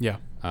at it. Yeah.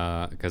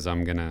 Because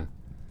I'm going to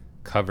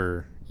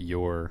cover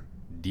your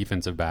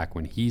defensive back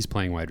when he's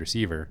playing wide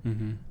receiver.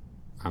 Mm-hmm.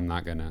 I'm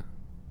not going to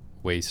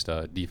waste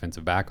a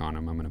defensive back on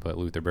him. I'm going to put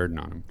Luther Burden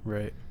on him.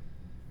 Right.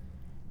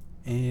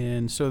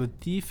 And so the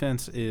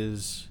defense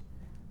is,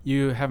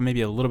 you have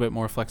maybe a little bit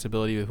more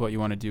flexibility with what you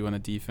want to do on the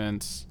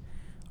defense.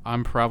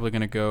 I'm probably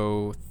going to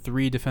go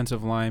 3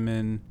 defensive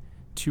linemen,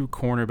 2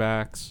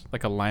 cornerbacks,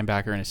 like a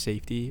linebacker and a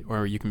safety,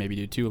 or you can maybe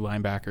do 2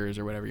 linebackers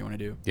or whatever you want to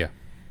do. Yeah.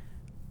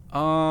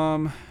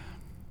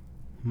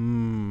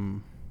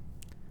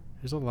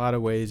 There's a lot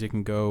of ways you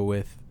can go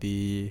with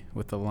the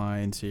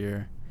lines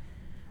here.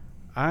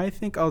 I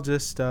think I'll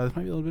just this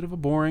might be a little bit of a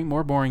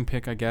more boring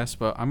pick, I guess,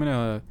 but I'm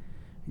gonna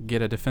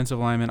get a defensive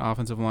lineman,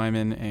 offensive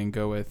lineman, and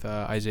go with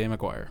Isaiah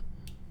McGuire.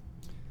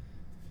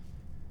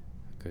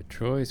 Good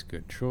choice.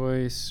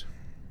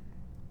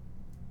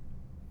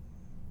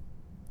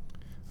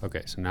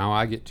 Okay, so now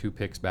I get 2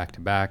 picks back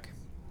to back.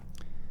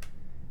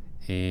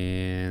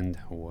 And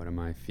what am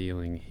I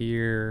feeling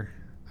here?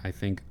 I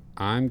think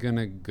I'm going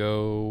to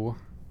go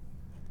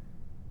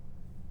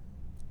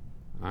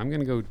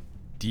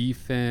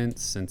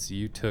defense since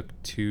you took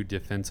 2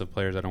 defensive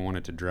players. I don't want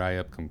it to dry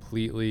up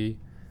completely.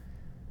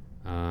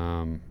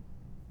 I'm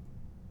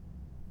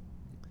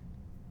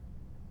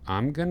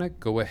going to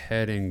go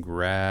ahead and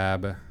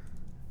grab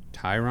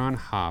Tyron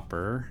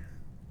Hopper.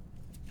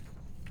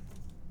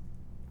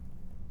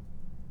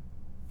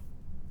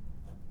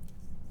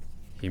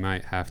 He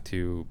might have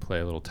to play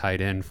a little tight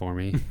end for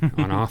me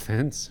on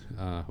offense.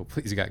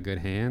 Hopefully he's got good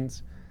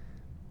hands.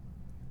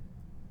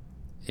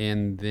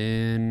 And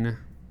then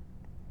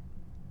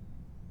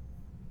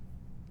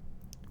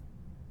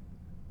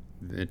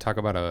talk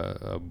about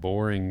a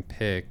boring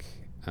pick.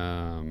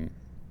 I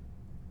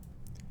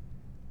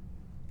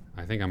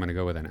think I'm going to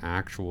go with an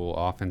actual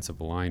offensive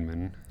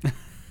lineman.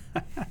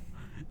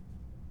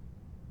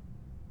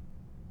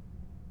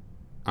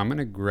 I'm going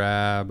to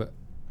grab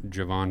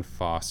Javon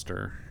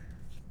Foster.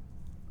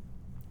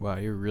 Wow,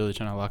 you're really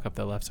trying to lock up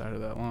the left side of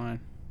that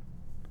line.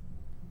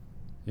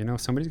 You know,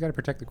 somebody's got to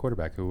protect the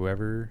quarterback,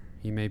 whoever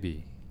he may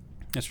be.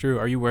 That's true.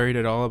 Are you worried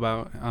at all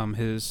about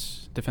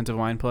his defensive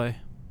line play?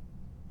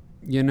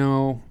 You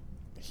know,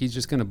 he's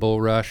just going to bull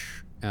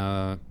rush,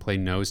 play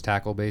nose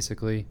tackle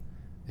basically,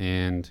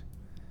 and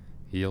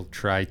he'll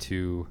try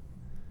to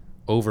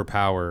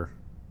overpower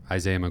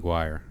Isaiah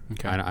McGuire.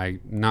 Okay.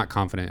 I'm not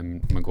confident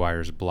in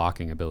McGuire's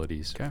blocking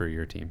abilities for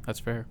your team.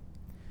 That's fair.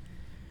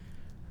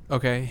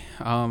 Okay,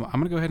 I'm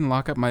going to go ahead and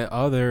lock up my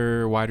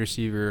other wide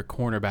receiver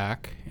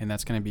cornerback, and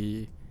that's going to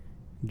be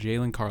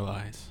Jalen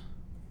Carlisle.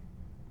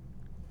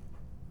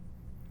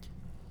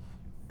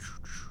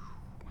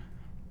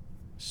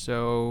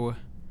 So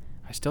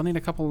I still need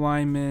a couple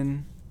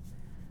linemen.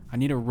 I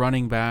need a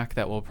running back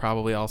that will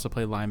probably also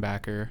play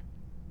linebacker,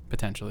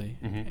 potentially.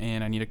 Mm-hmm.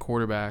 And I need a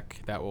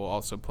quarterback that will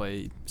also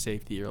play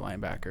safety or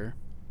linebacker.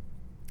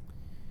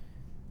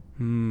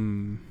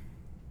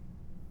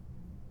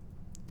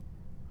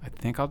 I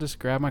think I'll just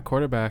grab my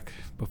quarterback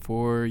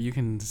before you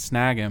can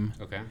snag him.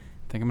 Okay.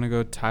 I think I'm going to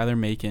go Tyler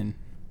Macon.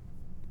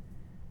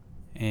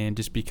 And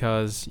just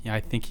because I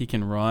think he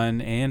can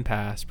run and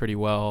pass pretty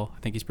well. I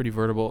think he's pretty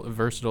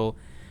versatile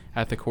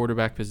at the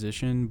quarterback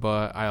position,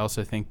 but I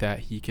also think that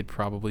he could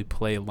probably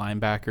play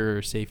linebacker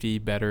or safety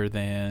better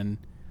than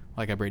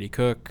like a Brady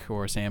Cook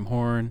or a Sam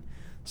Horn.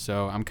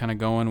 So I'm kind of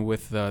going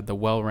with the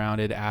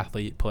well-rounded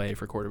athlete play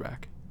for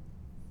quarterback.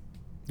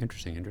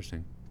 Interesting.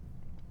 Interesting.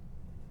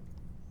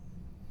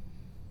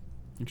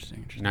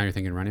 Now you're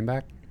thinking running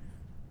back?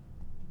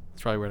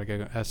 That's probably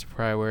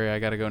where I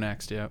got to go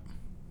next, yep.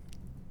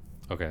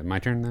 Okay, my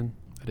turn then?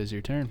 That is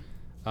your turn.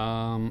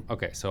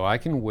 Okay, so I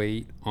can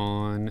wait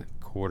on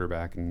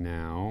quarterback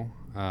now.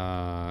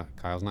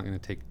 Kyle's not going to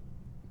take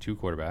 2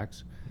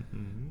 quarterbacks.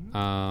 Mhm.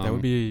 That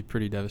would be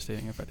pretty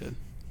devastating if I did.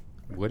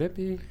 Would it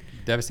be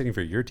devastating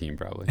for your team?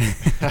 Probably.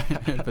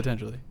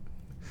 Potentially.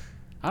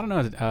 I don't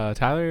know. Not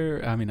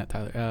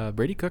Tyler.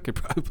 Brady Cook could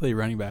probably play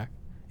running back.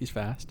 He's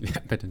fast. Yeah,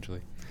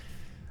 potentially.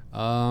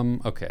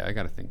 Okay, I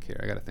gotta think here.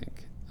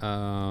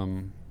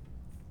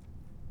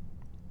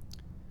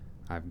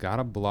 I've got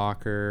a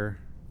blocker.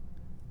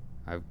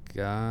 I've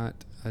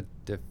got a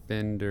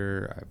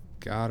defender. I've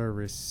got a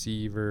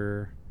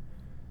receiver.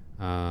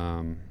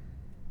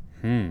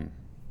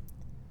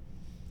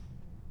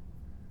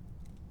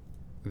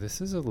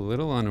 This is a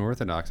little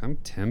unorthodox. I'm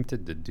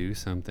tempted to do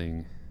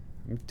something.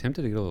 I'm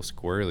tempted to get a little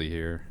squirrely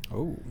here.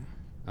 Oh.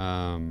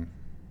 I'm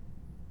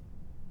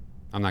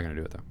not going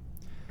to do it, though.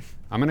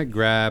 I'm going to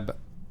grab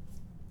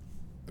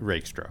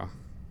Rakestraw.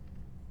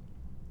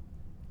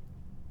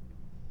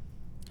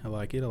 I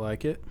like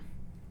it.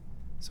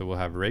 So we'll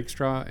have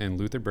Rakestraw and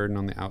Luther Burden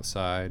on the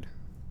outside.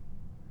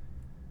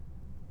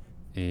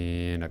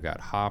 And I've got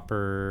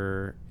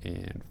Hopper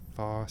and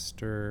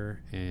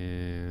Foster,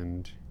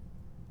 and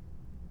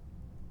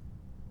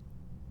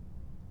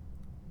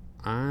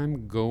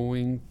I'm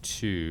going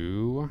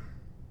to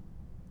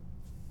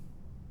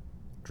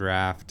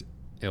draft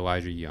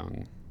Elijah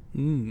Young.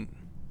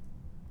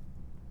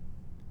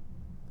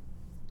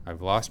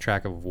 I've lost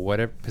track of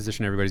what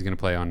position everybody's going to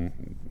play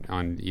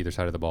on either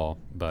side of the ball,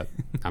 but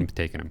I'm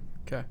taking him.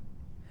 Okay.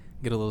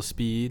 Get a little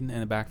speed in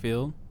the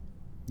backfield.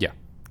 Yeah.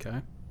 Okay.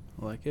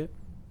 I like it.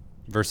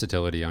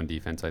 Versatility on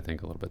defense, I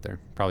think, a little bit there.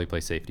 Probably play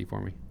safety for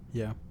me.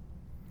 Yeah.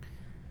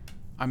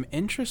 I'm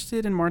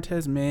interested in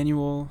Martez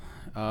Manuel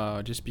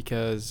just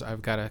because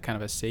I've got a kind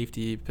of a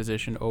safety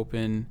position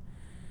open.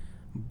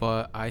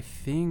 But I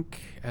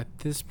think at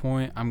this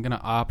point I'm going to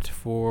opt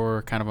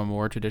for kind of a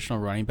more traditional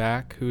running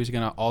back who's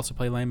going to also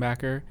play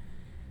linebacker.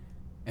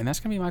 And that's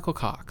going to be Michael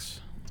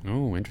Cox.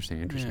 Oh, interesting.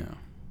 Yeah.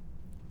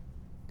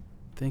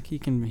 I think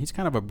he's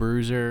kind of a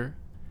bruiser.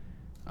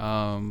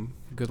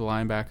 Good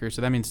linebacker.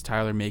 So that means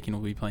Tyler Macon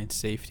will be playing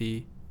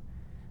safety.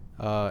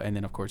 And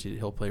then, of course,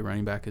 he'll play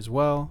running back as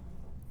well.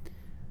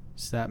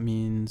 So that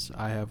means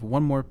I have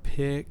one more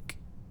pick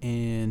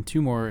and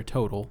 2 more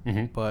total.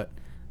 Mm-hmm. But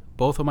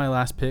both of my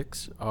last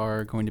picks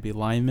are going to be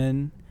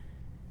linemen.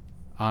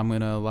 I'm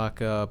going to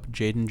lock up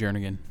Jaden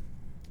Jernigan.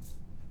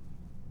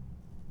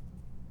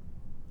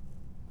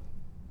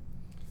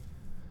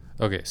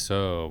 Okay,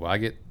 so I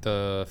get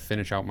to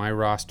finish out my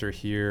roster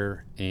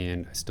here,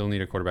 and I still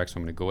need a quarterback, so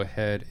I'm going to go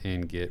ahead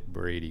and get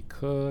Brady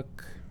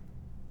Cook.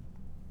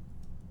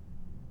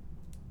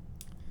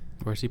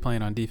 Where's he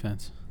playing on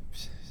defense?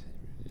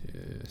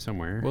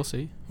 Somewhere. We'll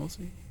see.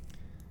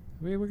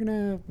 We're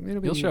gonna.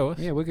 He'll show us.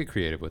 Yeah, we'll get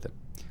creative with it.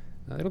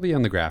 It'll be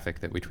on the graphic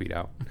that we tweet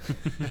out.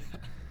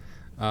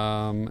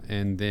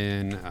 And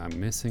then I'm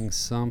missing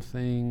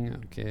something.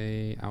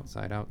 Okay,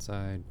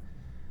 outside.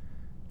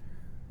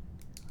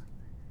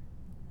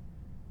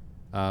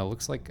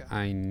 Looks like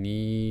I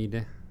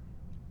need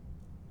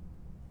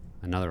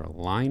another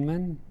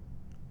lineman.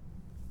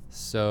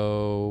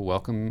 So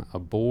welcome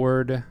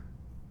aboard,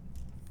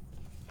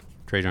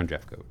 Trajan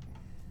Jeffcoat.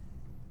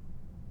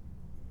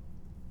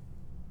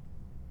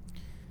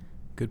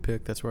 Good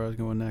pick. That's where I was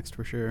going next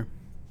for sure.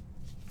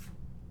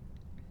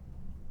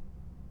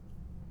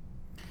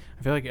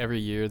 I feel like every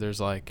year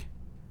there's like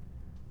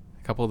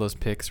a couple of those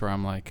picks where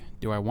I'm like,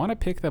 do I want to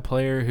pick the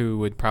player who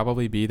would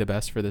probably be the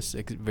best for this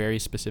very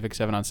specific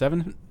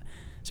 7-on-7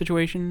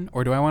 situation,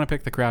 or do I want to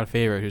pick the crowd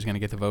favorite who's going to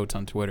get the votes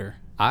on Twitter?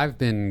 I've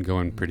been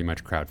going pretty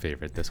much crowd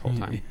favorite this whole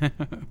time.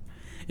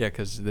 Yeah,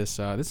 because this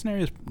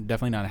scenario is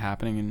definitely not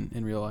happening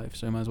in real life,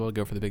 so I might as well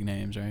go for the big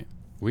names, right?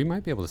 We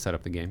might be able to set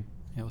up the game.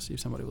 Yeah, we'll see if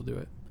somebody will do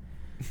it.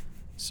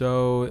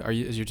 So,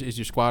 is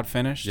your squad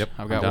finished? Yep,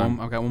 I've got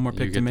one more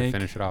pick to make. You get to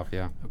finish it off,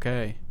 yeah.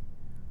 Okay.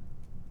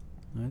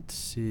 Let's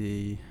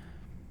see.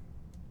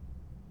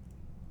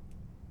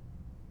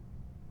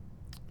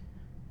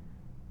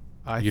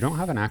 You don't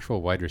have an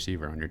actual wide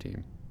receiver on your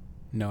team.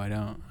 No, I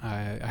don't.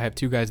 I have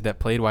 2 guys that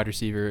played wide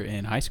receiver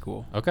in high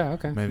school. Okay.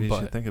 Maybe you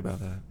should think about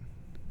that.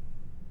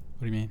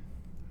 What do you mean?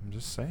 I'm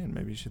just saying,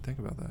 maybe you should think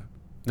about that.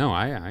 No,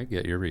 I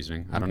get your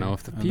reasoning. I don't know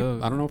if I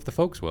don't know if the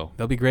folks will.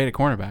 They'll be great at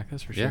cornerback,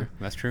 that's for sure. Yeah,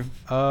 that's true.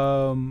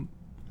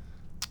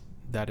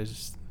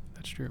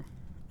 That's true.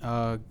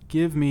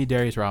 Give me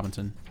Darius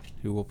Robinson,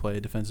 who will play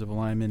defensive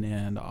lineman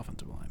and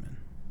offensive lineman.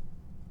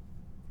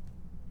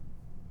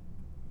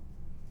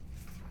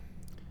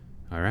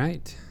 All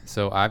right.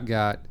 So I've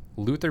got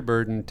Luther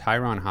Burden,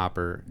 Tyron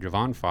Hopper,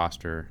 Javon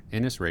Foster,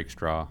 Ennis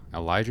Rakestraw,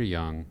 Elijah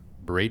Young,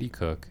 Brady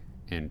Cook,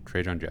 and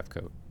Trajan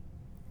Jeffcoat.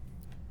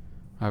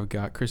 I've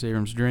got Chris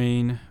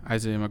Abrams-Drain,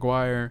 Isaiah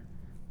McGuire,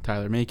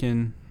 Tyler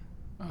Macon,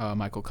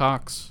 Michael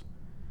Cox,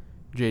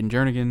 Jaden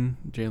Jernigan,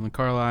 Jalen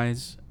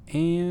Carlisle,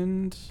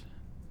 and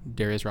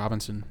Darius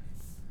Robinson.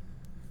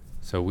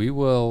 So we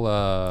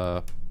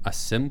will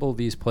assemble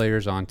these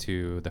players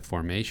onto the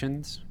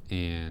formations,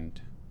 and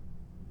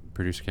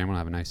producer Cameron will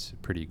have a nice,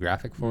 pretty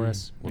graphic for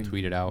us. We'll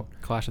tweet it out.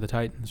 Clash of the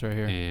Titans right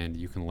here. And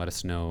you can let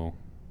us know.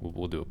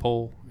 We'll do a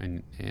poll,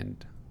 and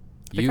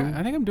I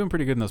think I'm doing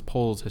pretty good in those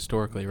polls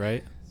historically,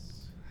 right?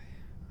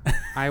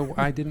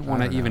 I didn't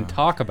want I to don't even know.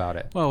 talk about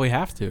it. Well, we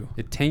have to.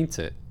 It taints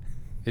it.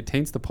 It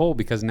taints the poll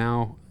because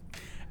now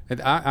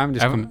I'm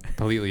just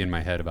completely in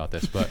my head about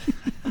this, but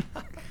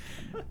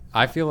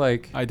I feel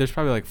like There's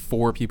probably like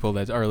 4 people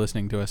that are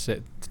listening to us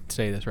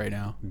say this right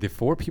now. the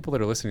 4 people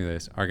that are listening to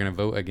this are going to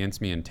vote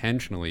against me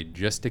intentionally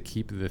just to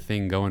keep the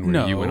thing going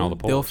where you win all the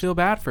polls. They'll feel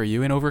bad for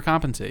you and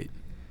overcompensate.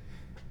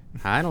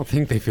 I don't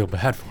think they feel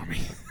bad for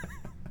me.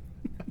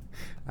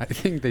 I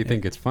think they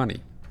think it's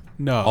funny.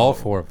 No. All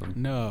 4 of them.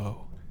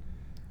 No.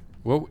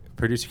 Well,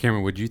 Producer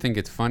Cameron, would you think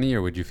it's funny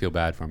or would you feel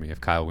bad for me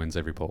if Kyle wins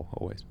every poll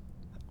always?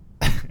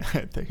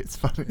 I think it's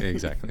funny.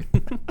 Exactly.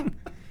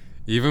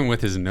 Even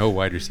with his no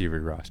wide receiver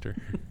roster.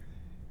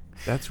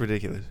 That's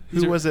ridiculous.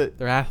 These Who are- was it?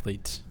 They're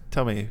athletes.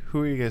 Tell me, who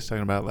were you guys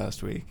talking about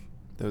last week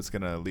that was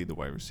going to lead the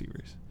wide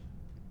receivers?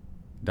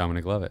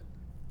 Dominic Lovett.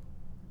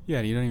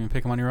 Yeah, you don't even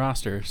pick them on your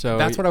roster. So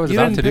That's what I was You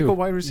about didn't to pick do. a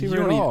wide you receiver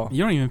don't at even, all.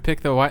 you don't even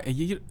pick the wide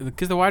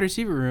because the wide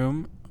receiver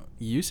room.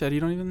 You said you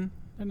don't even.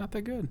 They're not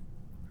that good.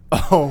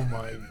 Oh,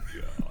 my God.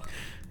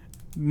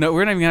 No,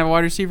 we're not even gonna have a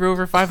wide receiver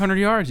over 500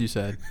 yards. You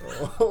said.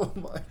 Oh,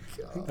 my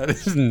God. That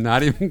is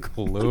not even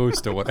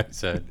close to what I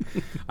said.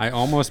 I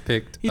almost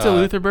picked. He's a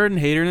Luther Burden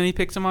hater, and then he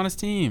picks him on his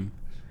team.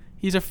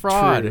 He's a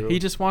fraud. True. He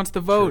just wants the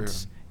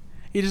votes. True.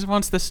 He just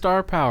wants the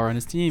star power on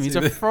his team. He's See,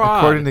 a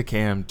fraud. According to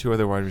Cam, 2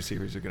 other wide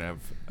receivers are going to have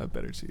a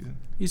better season.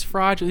 He's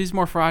fraudulent. He's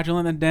more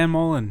fraudulent than Dan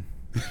Mullen.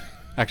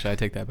 Actually, I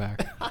take that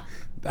back.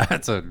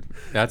 That's an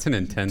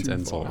intense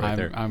insult right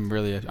there. I'm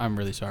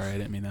really sorry. I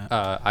didn't mean that.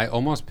 I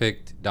almost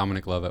picked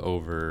Dominic Lovett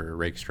over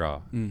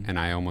Rakestraw, Mm. and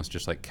I almost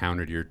just like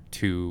countered your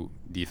 2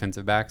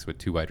 defensive backs with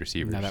 2 wide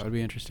receivers. Now that would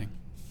be interesting.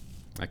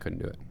 I couldn't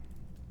do it.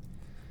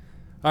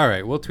 All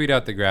right, we'll tweet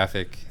out the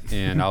graphic,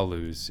 and I'll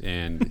lose,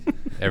 and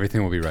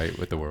everything will be right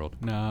with the world.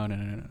 No.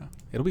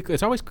 It'll be.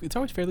 It's always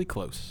fairly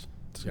close.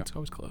 Yeah. It's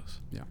always close.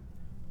 Yeah.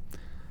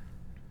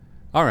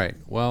 All right.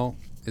 Well,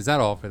 is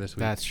that all for this week?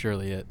 That's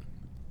surely it.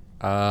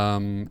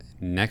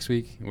 Next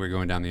week we're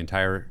going down the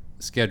entire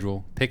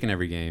schedule, picking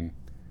every game.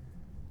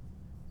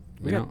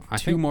 We got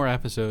 2 more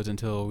episodes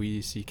until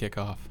we see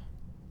kickoff.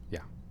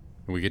 Yeah,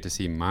 we get to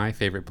see my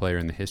favorite player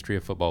in the history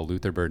of football,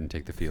 Luther Burden,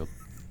 take the field.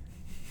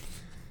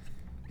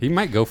 He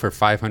might go for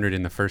 500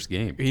 in the first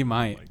game. He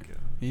might.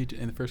 God.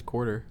 In the first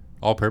quarter.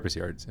 All-purpose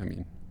yards. I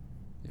mean,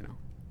 you know.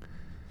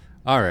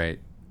 All right.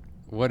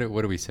 What do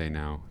we say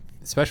now?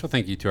 Special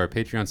thank you to our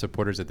Patreon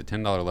supporters at the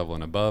 $10 level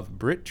and above: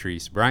 Britt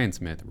Treese, Brian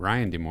Smith,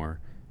 Ryan DeMore,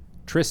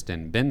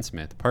 Tristan, Ben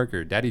Smith,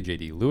 Parker, Daddy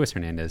JD, Luis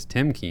Hernandez,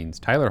 Tim Keynes,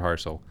 Tyler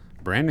Harsel,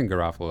 Brandon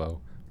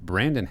Garofalo,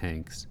 Brandon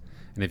Hanks.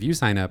 And if you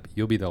sign up,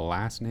 you'll be the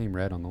last name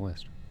read on the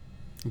list.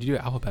 Did you do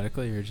it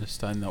alphabetically or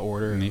just in the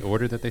order? In the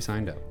order that they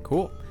signed up.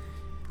 Cool.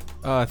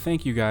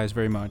 Thank you guys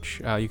very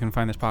much. You can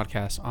find this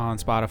podcast on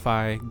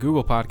Spotify,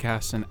 Google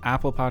Podcasts, and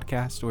Apple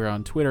Podcasts. We're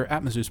on Twitter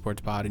at Mizzou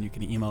Sports Pod, and you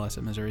can email us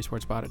at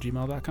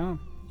MissouriSportsPod@gmail.com.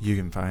 You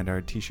can find our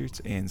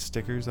t-shirts and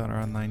stickers on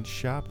our online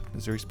shop,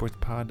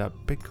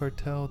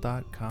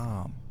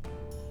 MissouriSportsPod.BigCartel.com.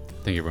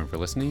 Thank you everyone for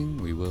listening.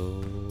 We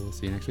will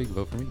see you next week.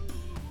 Vote for me.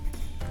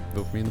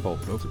 Vote for me in the poll.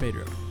 Vote for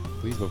Pedro.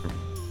 Please vote for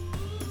me.